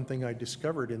that's one thing I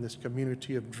discovered in this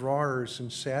community of drawers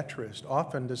and satirists,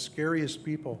 often the scariest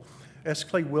people. S.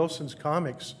 Clay Wilson's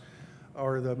comics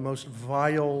are the most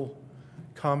vile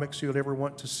comics you'd ever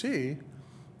want to see,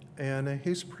 and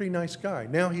he's a pretty nice guy.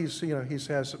 Now he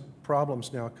has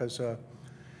problems now because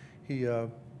he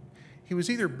was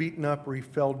either beaten up or he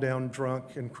fell down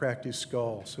drunk and cracked his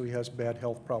skull, so he has bad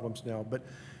health problems now. But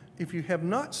if you have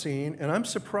not seen, and I'm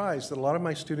surprised that a lot of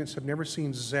my students have never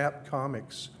seen Zap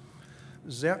Comics.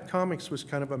 Zap Comics was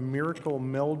kind of a miracle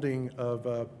melding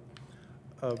of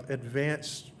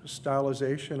advanced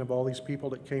stylization of all these people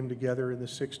that came together in the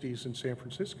 60s in San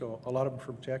Francisco, a lot of them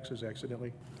from Texas,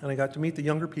 accidentally. And I got to meet the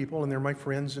younger people, and they're my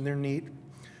friends, and they're neat.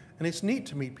 And it's neat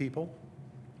to meet people.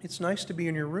 It's nice to be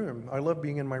in your room. I love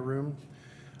being in my room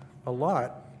a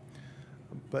lot,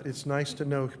 but it's nice to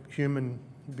know human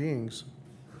beings,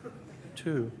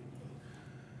 too.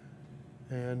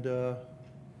 And,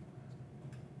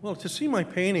 well, to see my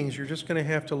paintings, you're just going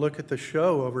to have to look at the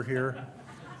show over here.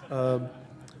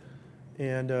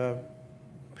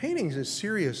 Paintings is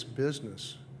serious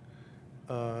business,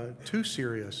 too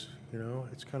serious, you know.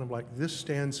 It's kind of like, this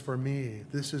stands for me,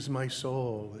 this is my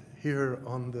soul, here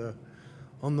on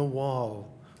the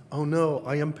wall. Oh no,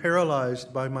 I am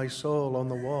paralyzed by my soul on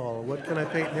the wall. What can I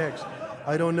paint next?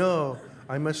 I don't know.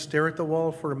 I must stare at the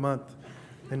wall for a month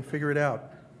and figure it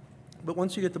out. But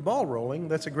once you get the ball rolling,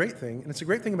 that's a great thing. And it's a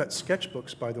great thing about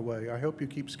sketchbooks, by the way. I hope you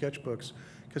keep sketchbooks,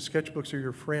 because sketchbooks are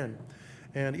your friend.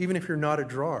 And even if you're not a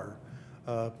drawer,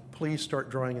 please start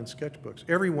drawing in sketchbooks.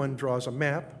 Everyone draws a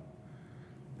map,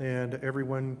 and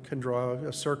everyone can draw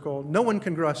a circle. No one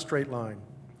can draw a straight line.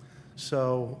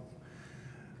 So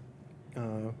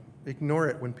ignore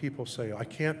it when people say, I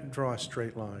can't draw a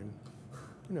straight line.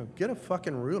 You know, get a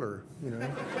fucking ruler, you know.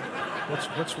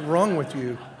 What's wrong with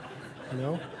you, you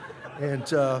know?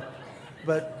 And,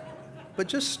 but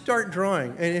just start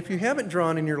drawing. And if you haven't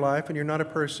drawn in your life and you're not a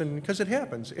person, because it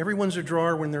happens, everyone's a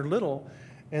drawer when they're little,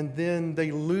 and then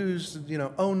they lose, you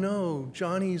know, oh no,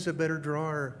 Johnny's a better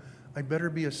drawer. I better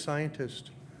be a scientist.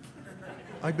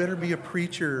 I better be a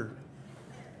preacher.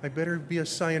 I better be a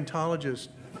Scientologist.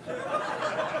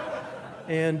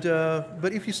 And,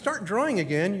 but if you start drawing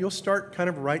again, you'll start kind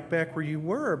of right back where you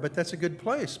were, but that's a good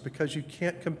place because you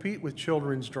can't compete with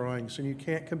children's drawings and you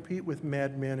can't compete with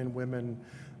madmen and women.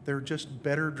 They're just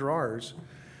better drawers.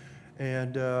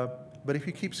 And, but if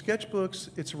you keep sketchbooks,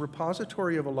 it's a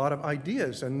repository of a lot of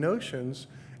ideas and notions.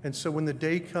 And so when the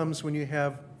day comes when you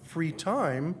have free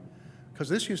time, because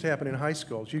this used to happen in high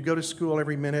schools, you'd go to school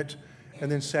every minute,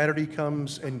 and then Saturday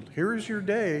comes, and here's your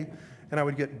day, and I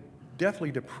would get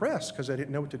deathly depressed because I didn't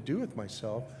know what to do with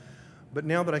myself. But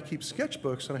now that I keep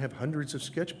sketchbooks, and I have hundreds of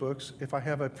sketchbooks, if I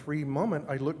have a free moment,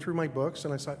 I look through my books,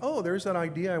 and I say, oh, there's that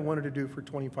idea I wanted to do for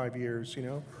 25 years, you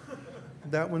know?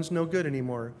 That one's no good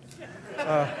anymore.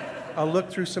 I'll look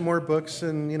through some more books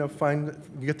and, you know,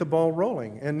 get the ball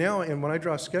rolling. And now, and when I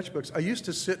draw sketchbooks, I used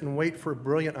to sit and wait for a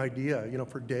brilliant idea, you know,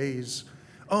 for days.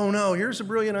 Oh no, here's a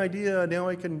brilliant idea, now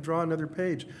I can draw another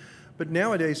page. But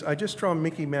nowadays, I just draw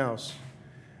Mickey Mouse.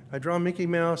 I draw Mickey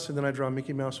Mouse, and then I draw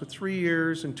Mickey Mouse with 3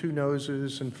 ears and 2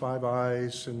 noses and 5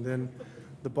 eyes, and then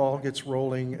the ball gets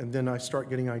rolling, and then I start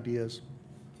getting ideas.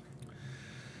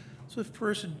 So the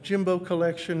first Jimbo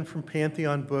collection from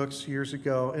Pantheon Books years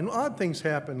ago, and odd things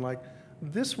happen, like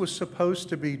this was supposed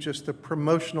to be just the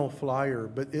promotional flyer,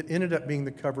 but it ended up being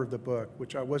the cover of the book,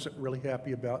 which I wasn't really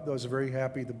happy about, though I was very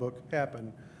happy the book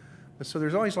happened. So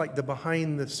there's always like the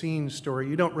behind-the-scenes story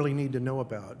you don't really need to know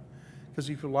about. Because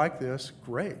if you like this,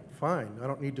 great, fine. I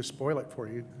don't need to spoil it for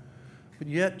you. But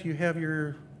yet you have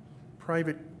your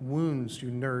private wounds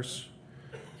you nurse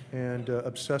and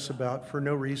obsess about for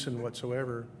no reason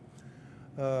whatsoever.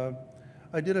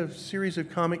 I did a series of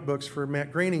comic books for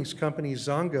Matt Groening's company,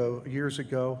 Zongo, years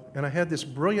ago, and I had this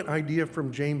brilliant idea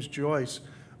from James Joyce.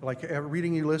 Like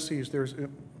reading Ulysses,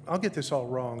 I'll get this all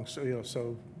wrong,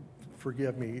 so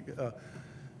forgive me.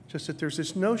 Just that there's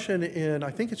this notion in,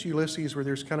 I think it's Ulysses, where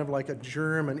there's kind of like a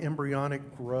germ, an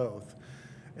embryonic growth.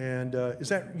 And is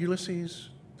that Ulysses?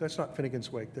 That's not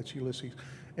Finnegan's Wake, that's Ulysses.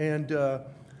 And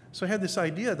so I had this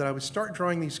idea that I would start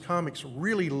drawing these comics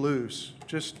really loose,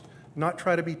 just not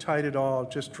try to be tight at all,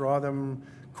 just draw them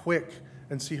quick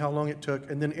and see how long it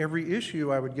took. And then every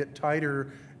issue I would get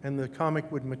tighter and the comic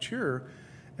would mature.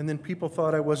 And then people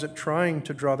thought I wasn't trying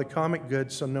to draw the comic good,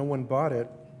 so no one bought it.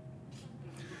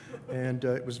 And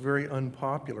it was very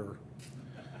unpopular.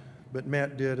 But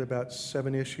Matt did about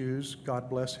 7 issues, God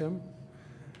bless him.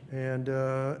 And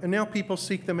now people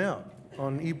seek them out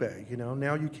on eBay.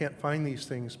 Now you can't find these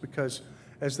things because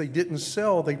as they didn't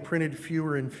sell, they printed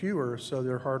fewer and fewer, so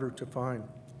they're harder to find.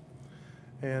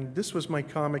 And this was my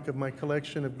comic of my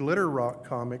collection of glitter rock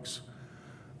comics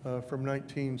from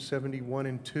 1971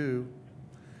 and 2.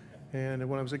 And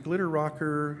when I was a glitter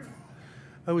rocker,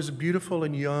 I was beautiful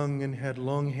and young and had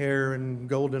long hair and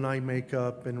golden eye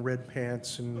makeup and red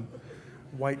pants and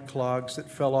white clogs that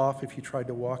fell off if you tried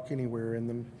to walk anywhere in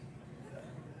them.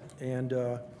 And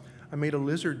I made a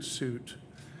lizard suit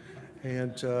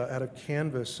and out of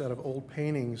canvas, out of old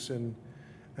paintings, and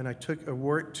I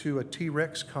wore it to a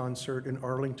T-Rex concert in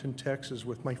Arlington, Texas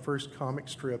with my first comic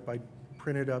strip I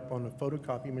printed up on a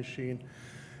photocopy machine.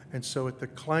 And so at the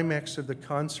climax of the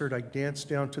concert, I danced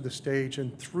down to the stage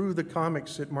and threw the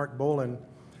comics at Mark Bolan,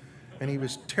 and he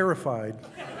was terrified.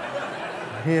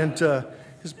 And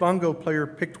his bongo player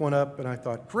picked one up, and I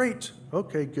thought, great,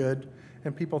 okay, good.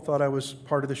 And people thought I was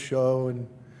part of the show,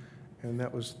 and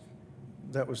that was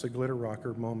the glitter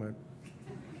rocker moment.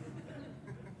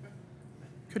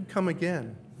 Could come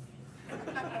again.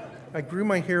 I grew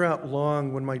my hair out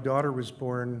long when my daughter was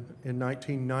born in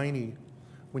 1990,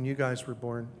 when you guys were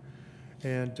born.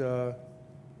 And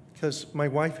because my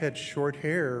wife had short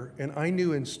hair, and I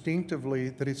knew instinctively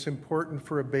that it's important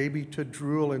for a baby to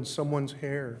drool in someone's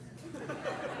hair.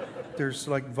 There's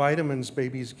like vitamins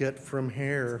babies get from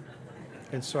hair.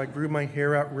 And so I grew my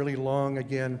hair out really long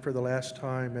again for the last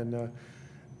time. And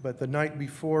but the night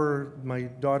before my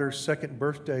daughter's 2nd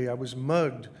birthday, I was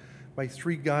mugged by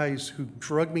 3 guys who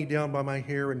drugged me down by my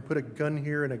hair and put a gun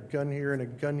here and a gun here and a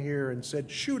gun here and said,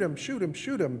 shoot him, shoot him,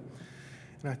 shoot him.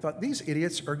 And I thought, these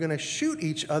idiots are going to shoot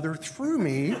each other through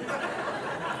me.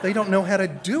 They don't know how to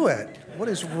do it. What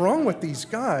is wrong with these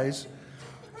guys?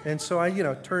 And so I,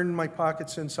 turned my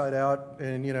pockets inside out,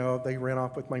 and, they ran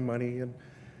off with my money.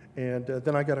 And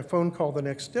then I got a phone call the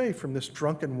next day from this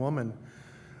drunken woman.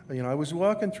 I was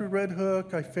walking through Red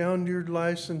Hook. I found your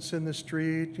license in the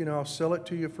street. I'll sell it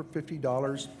to you for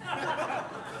 $50.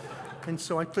 And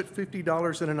so I put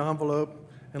 $50 in an envelope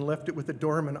and left it with the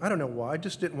doorman. I don't know why. I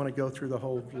just didn't want to go through the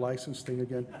whole license thing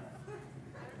again.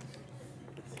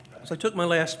 So I took my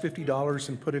last $50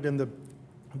 and put it in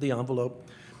the envelope.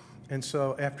 And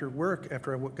so after work,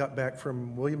 after I got back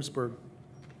from Williamsburg,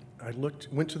 I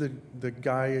went to the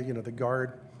guy, the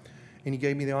guard, and he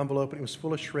gave me the envelope, and it was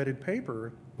full of shredded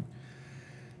paper.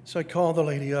 So I called the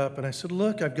lady up, and I said,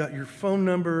 look, I've got your phone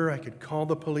number. I could call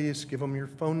the police, give them your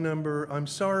phone number. I'm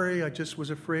sorry, I just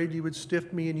was afraid you would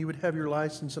stiff me and you would have your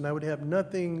license and I would have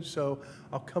nothing, so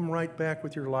I'll come right back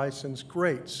with your license.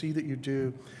 Great, see that you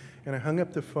do. And I hung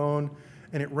up the phone,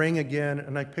 and it rang again,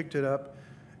 and I picked it up,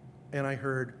 and I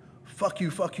heard, fuck you,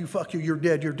 fuck you, fuck you, you're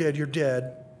dead, you're dead, you're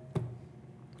dead.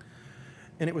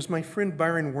 And it was my friend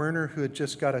Byron Werner who had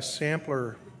just got a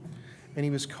sampler, and he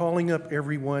was calling up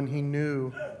everyone he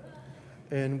knew,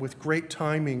 and with great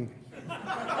timing.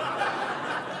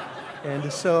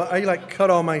 And so I cut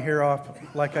all my hair off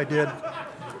like I did,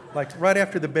 right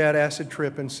after the bad acid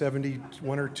trip in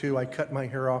 71 or 2, I cut my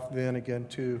hair off then again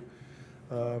too,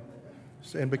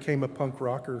 and became a punk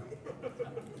rocker.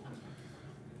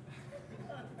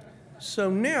 So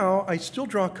now I still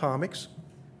draw comics,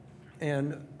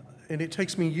 and And it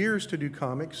takes me years to do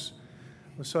comics.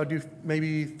 So I do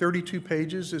maybe 32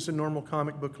 pages is a normal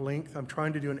comic book length. I'm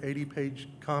trying to do an 80-page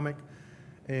comic,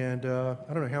 and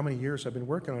I don't know how many years I've been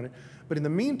working on it. But in the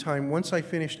meantime, once I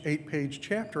finished 8-page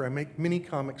chapter, I make mini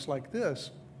comics like this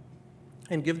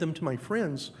and give them to my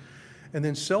friends and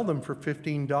then sell them for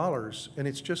 $15. And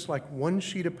it's just like one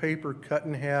sheet of paper cut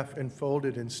in half and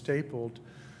folded and stapled.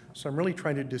 So I'm really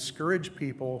trying to discourage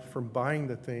people from buying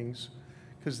the things,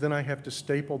 because then I have to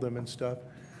staple them and stuff.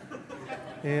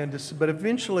 But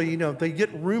eventually, you know, they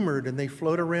get rumored and they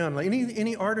float around. Like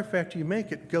any artifact you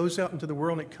make, it goes out into the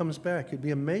world and it comes back. It'd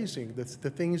be amazing. The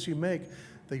things you make,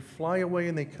 they fly away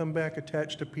and they come back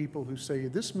attached to people who say,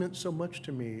 this meant so much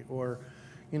to me, or,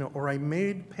 you know, or I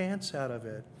made pants out of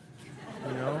it,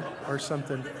 you know, or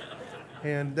something.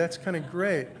 And that's kind of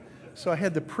great. So I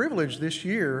had the privilege this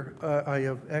year,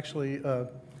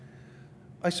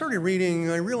 I started reading,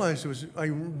 I realized it was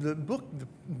the book,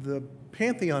 the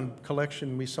Pantheon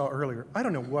collection we saw earlier. I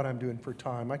don't know what I'm doing for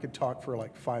time. I could talk for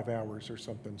like 5 hours or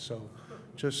something, so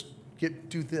just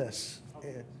do this.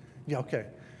 And, yeah, okay.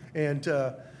 And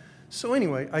so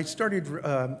anyway,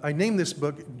 I named this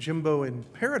book Jimbo in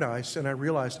Paradise, and I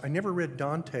realized I never read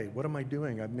Dante. What am I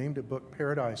doing? I've named a book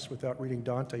Paradise without reading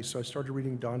Dante, so I started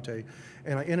reading Dante,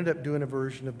 and I ended up doing a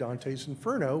version of Dante's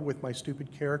Inferno with my stupid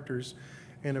characters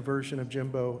and a version of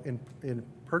Jimbo in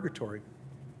Purgatory.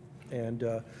 And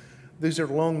these are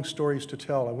long stories to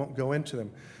tell. I won't go into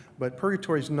them. But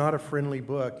Purgatory is not a friendly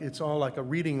book. It's all like a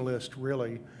reading list,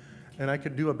 really. And I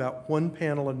could do about one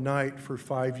panel a night for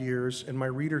 5 years, and my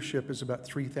readership is about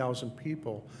 3,000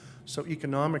 people. So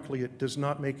economically, it does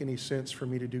not make any sense for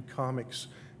me to do comics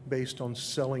based on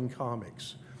selling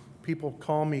comics. People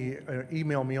call me,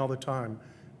 email me all the time.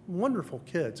 Wonderful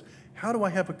kids. How do I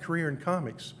have a career in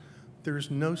comics? There's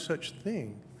no such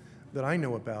thing that I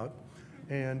know about.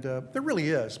 And there really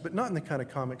is, but not in the kind of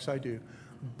comics I do.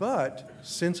 But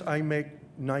since I make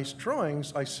nice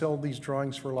drawings, I sell these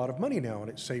drawings for a lot of money now, and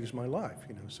it saves my life,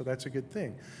 you know, so that's a good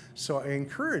thing. So I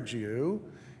encourage you,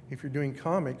 if you're doing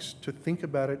comics, to think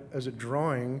about it as a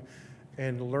drawing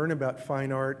and learn about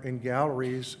fine art and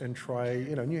galleries and try,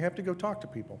 you know, and you have to go talk to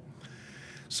people.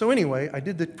 So anyway, I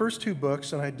did the first 2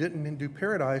 books, and I didn't do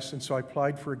Paradise, and so I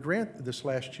applied for a grant this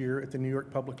last year at the New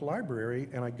York Public Library,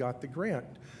 and I got the grant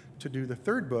to do the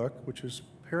 3rd book, which is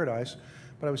Paradise.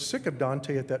 But I was sick of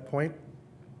Dante at that point.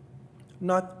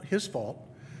 Not his fault.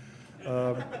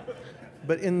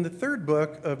 But in the 3rd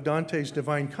book of Dante's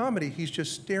Divine Comedy, he's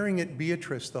just staring at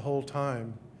Beatrice the whole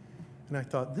time. And I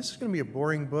thought, this is going to be a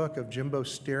boring book of Jimbo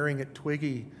staring at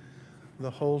Twiggy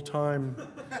the whole time.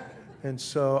 And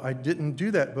so I didn't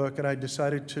do that book, and I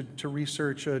decided to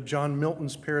research John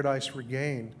Milton's Paradise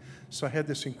Regained. So I had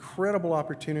this incredible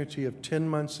opportunity of 10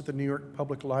 months at the New York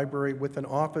Public Library with an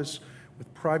office,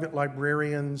 with private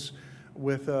librarians,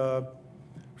 with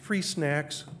free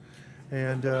snacks,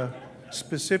 and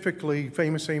specifically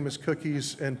Famous Amos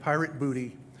cookies and pirate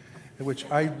booty, which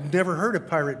I never heard of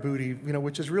pirate booty, you know,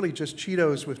 which is really just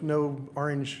Cheetos with no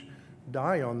orange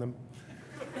dye on them.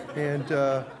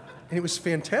 And it was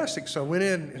fantastic. So I went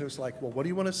in, and it was like, well, what do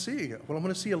you want to see? Well, I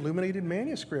want to see illuminated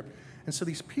manuscript. And so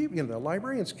these people, you know, the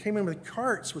librarians came in with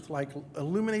carts with like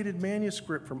illuminated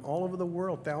manuscript from all over the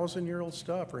world, 1,000-year-old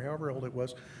stuff, or however old it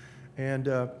was. And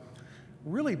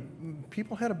really,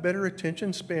 people had a better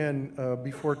attention span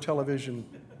before television,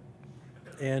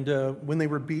 and when they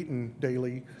were beaten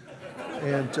daily.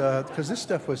 And because this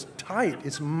stuff was tight,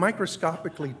 it's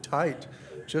microscopically tight.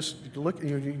 Just look,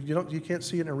 you can't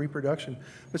see it in a reproduction.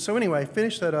 But so anyway, I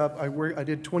finished that up. I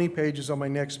did 20 pages on my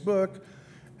next book,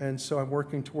 and so I'm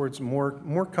working towards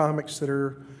more comics that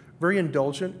are very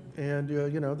indulgent, and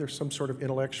you know, there's some sort of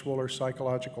intellectual or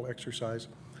psychological exercise.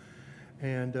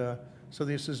 And so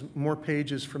this is more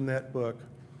pages from that book.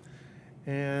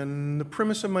 And the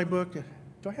premise of my book,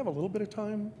 do I have a little bit of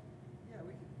time?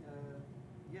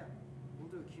 We'll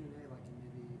do a Q&A like in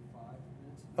maybe 5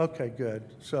 minutes. Okay, good.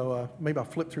 So maybe I'll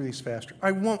flip through these faster.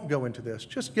 I won't go into this.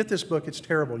 Just get this book. It's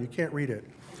terrible. You can't read it.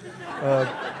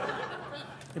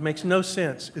 It makes no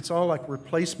sense. It's all like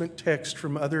replacement text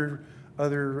from other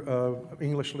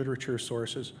English literature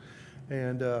sources.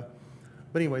 And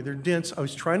but anyway, they're dense. I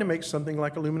was trying to make something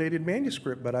like illuminated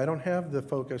manuscript, but I don't have the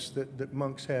focus that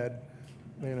monks had,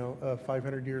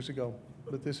 500 years ago.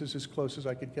 But this is as close as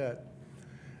I could get.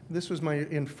 This was my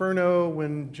Inferno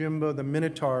when Jimbo, the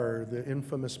Minotaur, the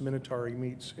infamous Minotaur, he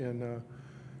meets in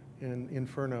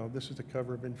Inferno. This is the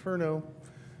cover of Inferno.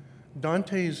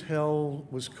 Dante's hell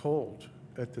was cold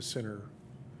at the center.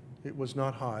 It was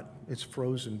not hot. It's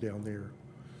frozen down there.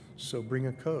 So bring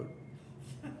a coat.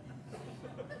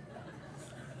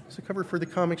 It's a cover for the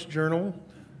Comics Journal.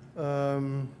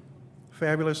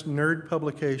 Fabulous nerd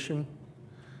publication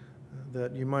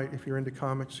that you might, if you're into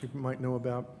comics, you might know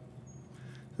about.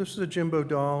 This is a Jimbo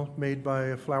doll made by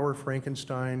a Flower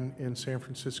Frankenstein in San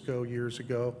Francisco years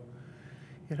ago.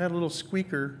 It had a little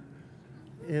squeaker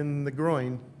in the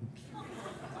groin,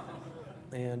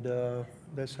 and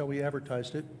that's how we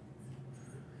advertised it.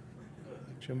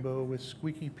 Jimbo with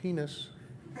squeaky penis.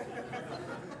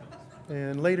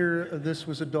 And later, this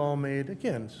was a doll made,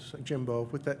 again, Jimbo,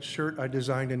 with that shirt I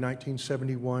designed in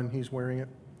 1971. He's wearing it.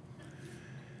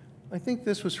 I think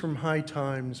this was from High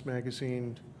Times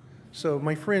magazine. So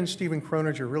my friend Stephen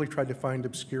Croninger really tried to find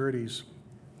obscurities.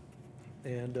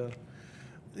 And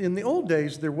in the old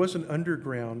days, there was an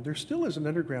underground. There still is an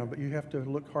underground, but you have to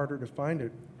look harder to find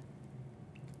it,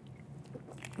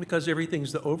 because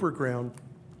everything's the overground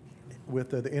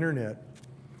with the internet.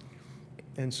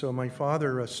 And so my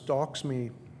father stalks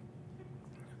me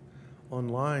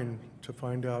online to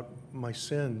find out my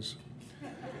sins.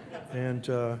 And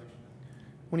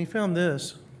when he found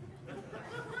this,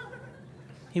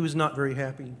 he was not very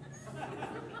happy.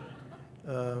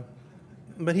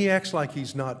 But he acts like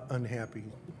he's not unhappy.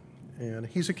 And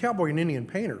he's a cowboy and Indian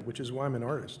painter, which is why I'm an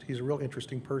artist. He's a real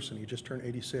interesting person. He just turned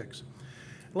 86.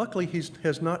 Luckily, he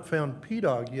has not found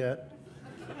P-Dog yet.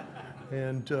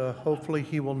 And hopefully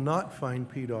he will not find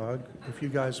P-Dog. If you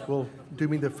guys will do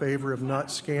me the favor of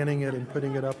not scanning it and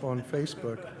putting it up on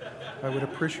Facebook, I would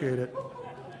appreciate it.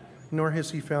 Nor has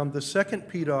he found the second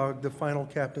P-Dog, the final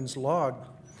captain's log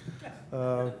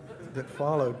that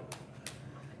followed.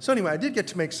 So anyway, I did get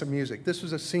to make some music. This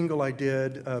was a single I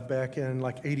did back in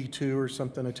like '82 or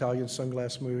something, Italian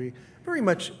sunglass movie. Very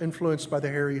much influenced by the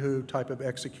Harry Who type of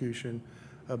execution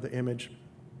of the image.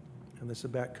 And this is the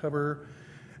back cover.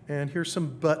 And here's some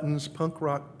buttons, punk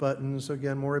rock buttons,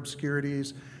 again, more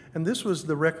obscurities. And this was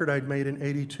the record I'd made in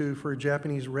 '82 for a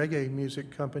Japanese reggae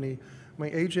music company. My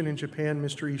agent in Japan,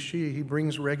 Mr. Ishii, he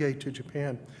brings reggae to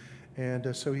Japan.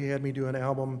 And so he had me do an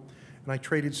album, and I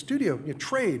traded trading.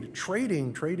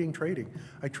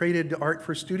 I traded art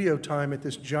for studio time at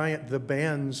this giant The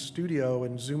Band's studio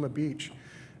in Zuma Beach.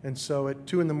 And so at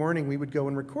 2 in the morning, we would go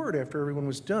and record after everyone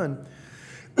was done.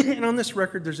 And on this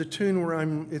record, there's a tune where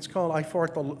it's called I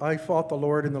Fought the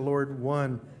Lord and the Lord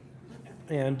Won.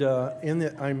 And in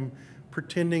it, I'm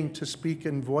pretending to speak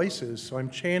in voices. So I'm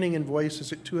chanting in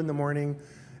voices at 2 in the morning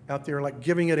out there, like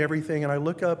giving it everything. And I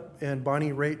look up, and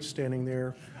Bonnie Raitt's standing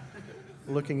there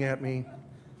looking at me.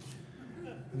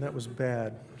 And that was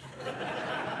bad.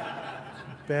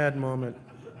 Bad moment.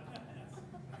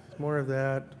 More of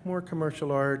that, more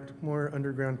commercial art, more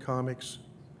underground comics.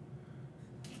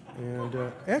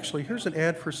 And actually, here's an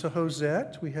ad for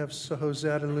Sahozet. We have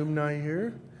Sahozet alumni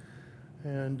here.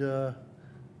 And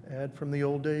ad from the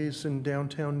old days in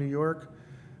downtown New York.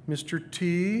 Mr.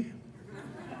 T.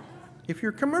 If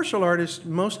you're a commercial artist,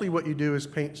 mostly what you do is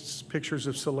paint pictures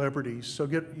of celebrities, so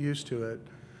get used to it.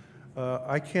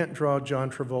 I can't draw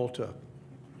John Travolta,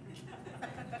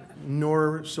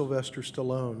 nor Sylvester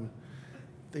Stallone.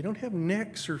 They don't have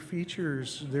necks or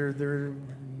features.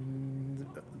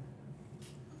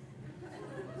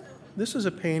 This is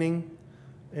a painting,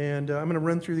 and I'm going to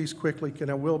run through these quickly, and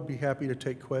I will be happy to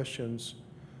take questions.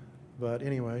 But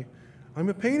anyway, I'm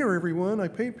a painter, everyone. I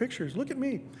paint pictures. Look at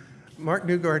me. Mark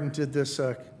Newgarden did this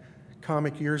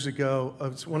comic years ago.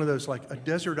 It's one of those, like a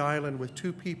desert island with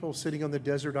 2 people sitting on the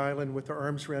desert island with their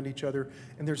arms around each other,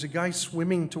 and there's a guy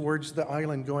swimming towards the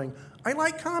island going, "I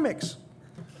like comics."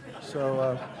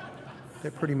 So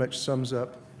that pretty much sums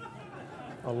up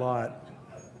a lot.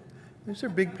 These are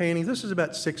big paintings. This is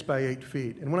about 6 by 8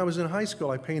 feet. And when I was in high school,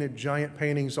 I painted giant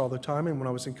paintings all the time. And when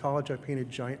I was in college, I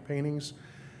painted giant paintings.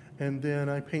 And then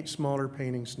I paint smaller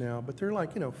paintings now. But they're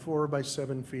like, 4 by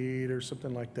 7 feet or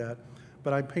something like that.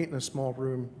 But I paint in a small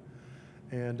room.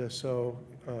 And so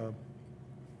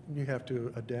you have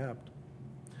to adapt.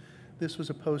 This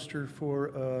was a poster for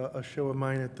a show of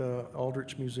mine at the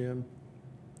Aldrich Museum.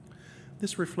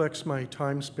 This reflects my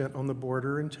time spent on the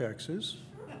border in Texas.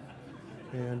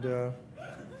 And, but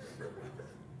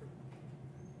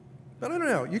I don't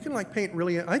know, you can paint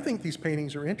really, I think these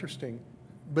paintings are interesting,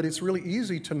 but it's really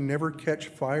easy to never catch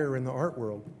fire in the art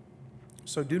world.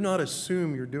 So do not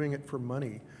assume you're doing it for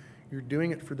money. You're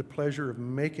doing it for the pleasure of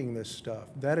making this stuff.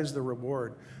 That is the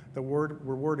reward. The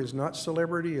reward is not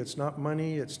celebrity, it's not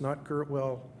money, it's not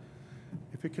well,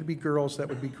 if it could be girls, that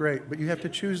would be great, but you have to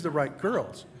choose the right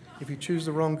girls. If you choose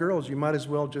the wrong girls, you might as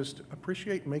well just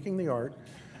appreciate making the art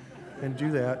and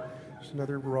do that. There's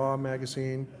another Raw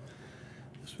magazine.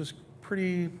 This was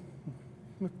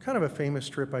kind of a famous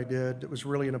strip I did. It was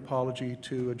really an apology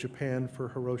to Japan for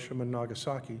Hiroshima and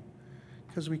Nagasaki,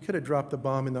 because we could have dropped the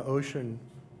bomb in the ocean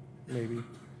maybe,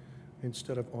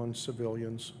 instead of on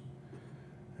civilians.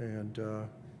 And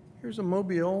here's a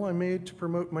mobile I made to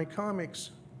promote my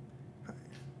comics.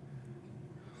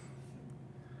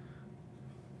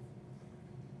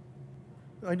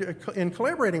 And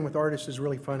collaborating with artists is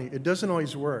really funny. It doesn't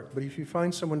always work, but if you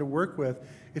find someone to work with,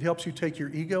 it helps you take your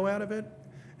ego out of it.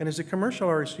 And as a commercial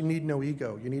artist, you need no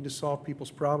ego. You need to solve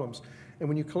people's problems. And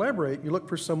when you collaborate, you look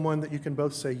for someone that you can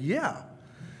both say, yeah.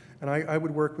 And I would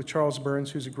work with Charles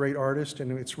Burns, who's a great artist,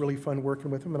 and it's really fun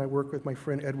working with him. And I work with my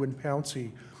friend Edwin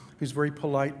Pouncey, who's a very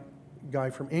polite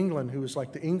guy from England, who is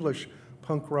like the English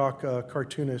punk rock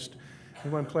cartoonist.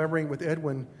 And when I'm collaborating with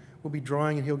Edwin, we'll be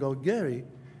drawing, and he'll go, Gary,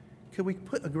 could we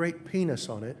put a great penis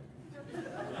on it?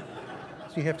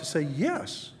 So you have to say,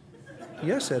 yes.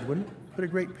 Yes, Edwin, put a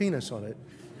great penis on it.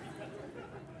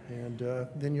 And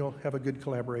then you'll have a good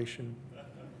collaboration.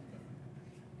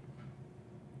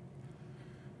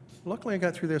 Luckily, I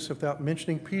got through this without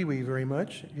mentioning Pee-wee very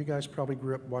much. You guys probably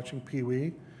grew up watching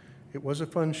Pee-wee. It was a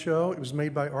fun show. It was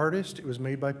made by artists. It was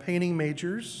made by painting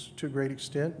majors to a great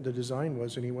extent. The design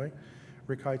was anyway.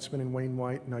 Rick Heitzman and Wayne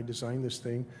White, and I designed this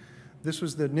thing. This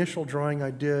was the initial drawing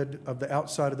I did of the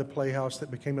outside of the Playhouse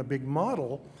that became a big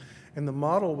model. And the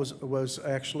model was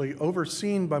actually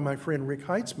overseen by my friend Rick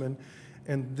Heitzman.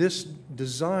 And this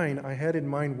design, I had in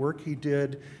mind work he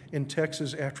did in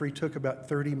Texas after he took about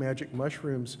 30 magic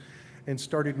mushrooms and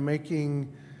started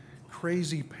making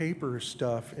crazy paper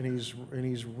stuff in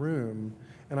his room.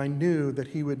 And I knew that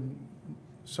he would,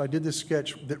 so I did this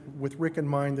sketch that, with Rick in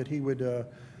mind, that he would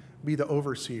be the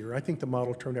overseer. I think the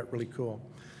model turned out really cool.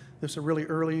 This is a really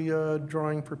early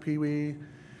drawing for Pee-wee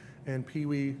and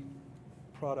Pee-wee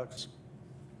products.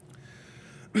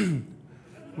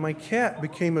 My cat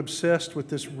became obsessed with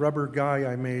this rubber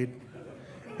guy I made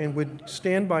and would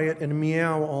stand by it and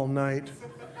meow all night.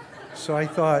 So I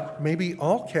thought maybe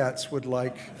all cats would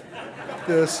like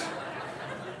this.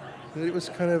 It was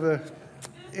kind of a,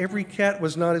 every cat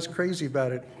was not as crazy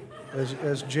about it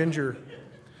as Ginger.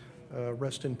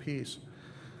 Rest in peace.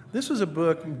 This is a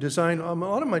book designed, a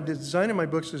lot of my design in my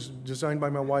books is designed by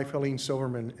my wife, Helene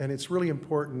Silverman, and it's really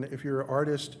important if you're an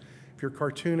artist, if you're a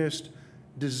cartoonist,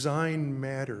 design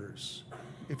matters.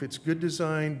 If it's good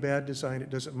design, bad design, it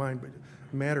doesn't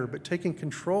matter, but taking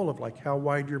control of like how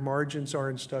wide your margins are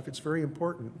and stuff, it's very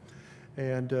important.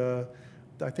 And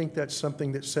I think that's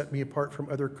something that set me apart from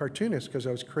other cartoonists because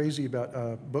I was crazy about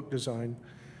book design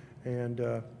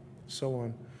and so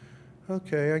on.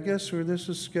 Okay, I guess this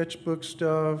is sketchbook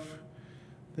stuff.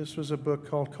 This was a book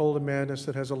called Cold and Madness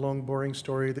that has a long, boring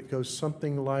story that goes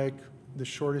something like, the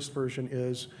shortest version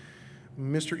is,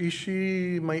 Mr.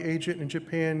 Ishii, my agent in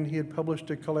Japan, he had published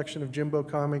a collection of Jimbo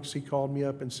comics. He called me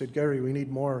up and said, Gary, we need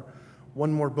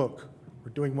one more book.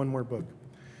 We're doing one more book.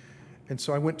 And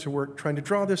so I went to work trying to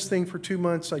draw this thing for 2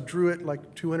 months. I drew it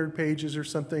like 200 pages or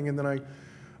something, and then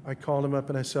I called him up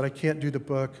and I said, I can't do the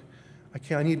book.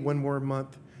 I need one more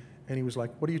month. And he was like,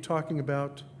 what are you talking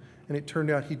about? And it turned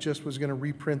out he just was going to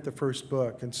reprint the first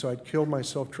book. And so I'd killed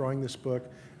myself drawing this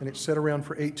book. And it sat around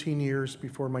for 18 years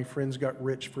before my friends got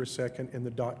rich for a second in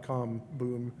the dot-com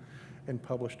boom and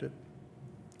published it.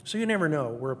 So you never know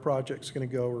where a project's going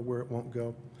to go or where it won't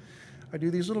go. I do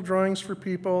these little drawings for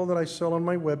people that I sell on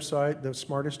my website, the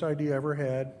smartest idea I ever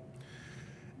had.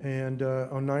 And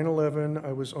on 9/11,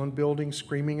 I was on buildings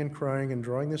screaming and crying and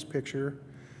drawing this picture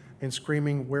and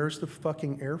screaming, where's the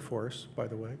fucking Air Force, by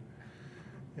the way?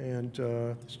 And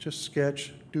it's just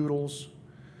sketch, doodles,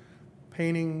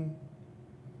 painting,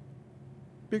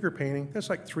 bigger painting. That's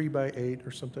like 3 by 8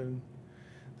 or something.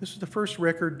 This is the first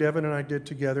record Devin and I did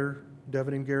together.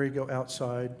 Devin and Gary Go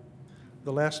Outside.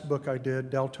 The last book I did,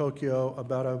 Dal Tokyo,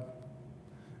 about a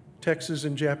Texas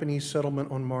and Japanese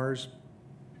settlement on Mars.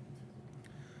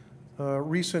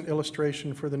 Recent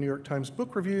illustration for the New York Times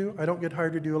Book Review. I don't get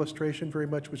hired to do illustration very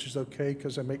much, which is okay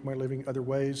because I make my living other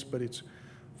ways, but it's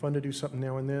fun to do something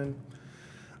now and then.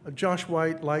 Josh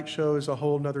White light show is a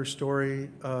whole nother story.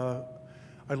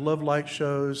 I love light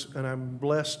shows, and I'm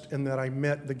blessed in that I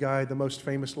met the guy, the most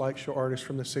famous light show artist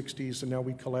from the 60s, and now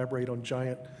we collaborate on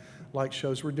giant light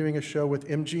shows. We're doing a show with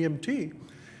MGMT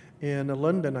in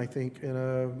London, I think, in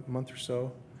a month or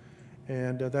so.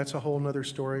 And that's a whole nother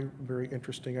story, very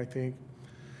interesting, I think.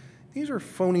 These are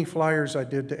phony flyers I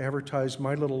did to advertise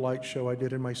my little light show I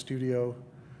did in my studio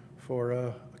for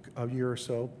a year or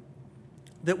so.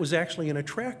 That was actually an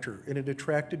attractor, and it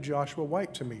attracted Joshua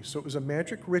White to me. So it was a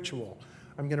magic ritual.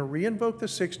 I'm going to reinvoke the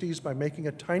 60s by making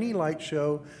a tiny light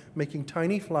show, making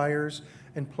tiny flyers,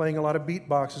 and playing a lot of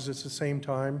beatboxes at the same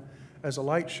time as a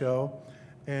light show.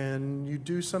 And you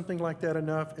do something like that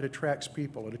enough, it attracts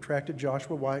people. It attracted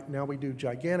Joshua White. Now we do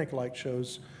gigantic light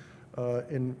shows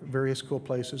in various cool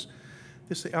places.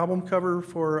 This is the album cover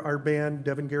for our band,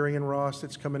 Devin, Gary, and Ross,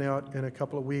 that's coming out in a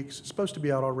couple of weeks. It's supposed to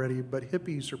be out already, but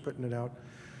hippies are putting it out.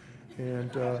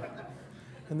 And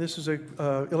this is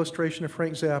an illustration of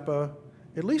Frank Zappa.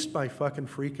 At least by fucking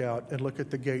freak out and look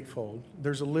at the gatefold.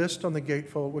 There's a list on the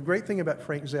gatefold. The great thing about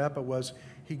Frank Zappa was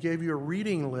he gave you a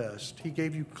reading list. He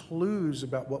gave you clues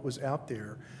about what was out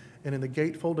there. And in the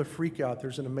gatefold of freak out,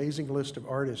 there's an amazing list of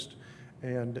artists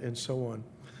and so on.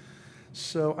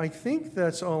 So I think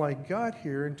that's all I got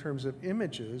here in terms of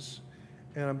images.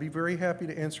 And I'd be very happy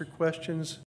to answer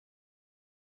questions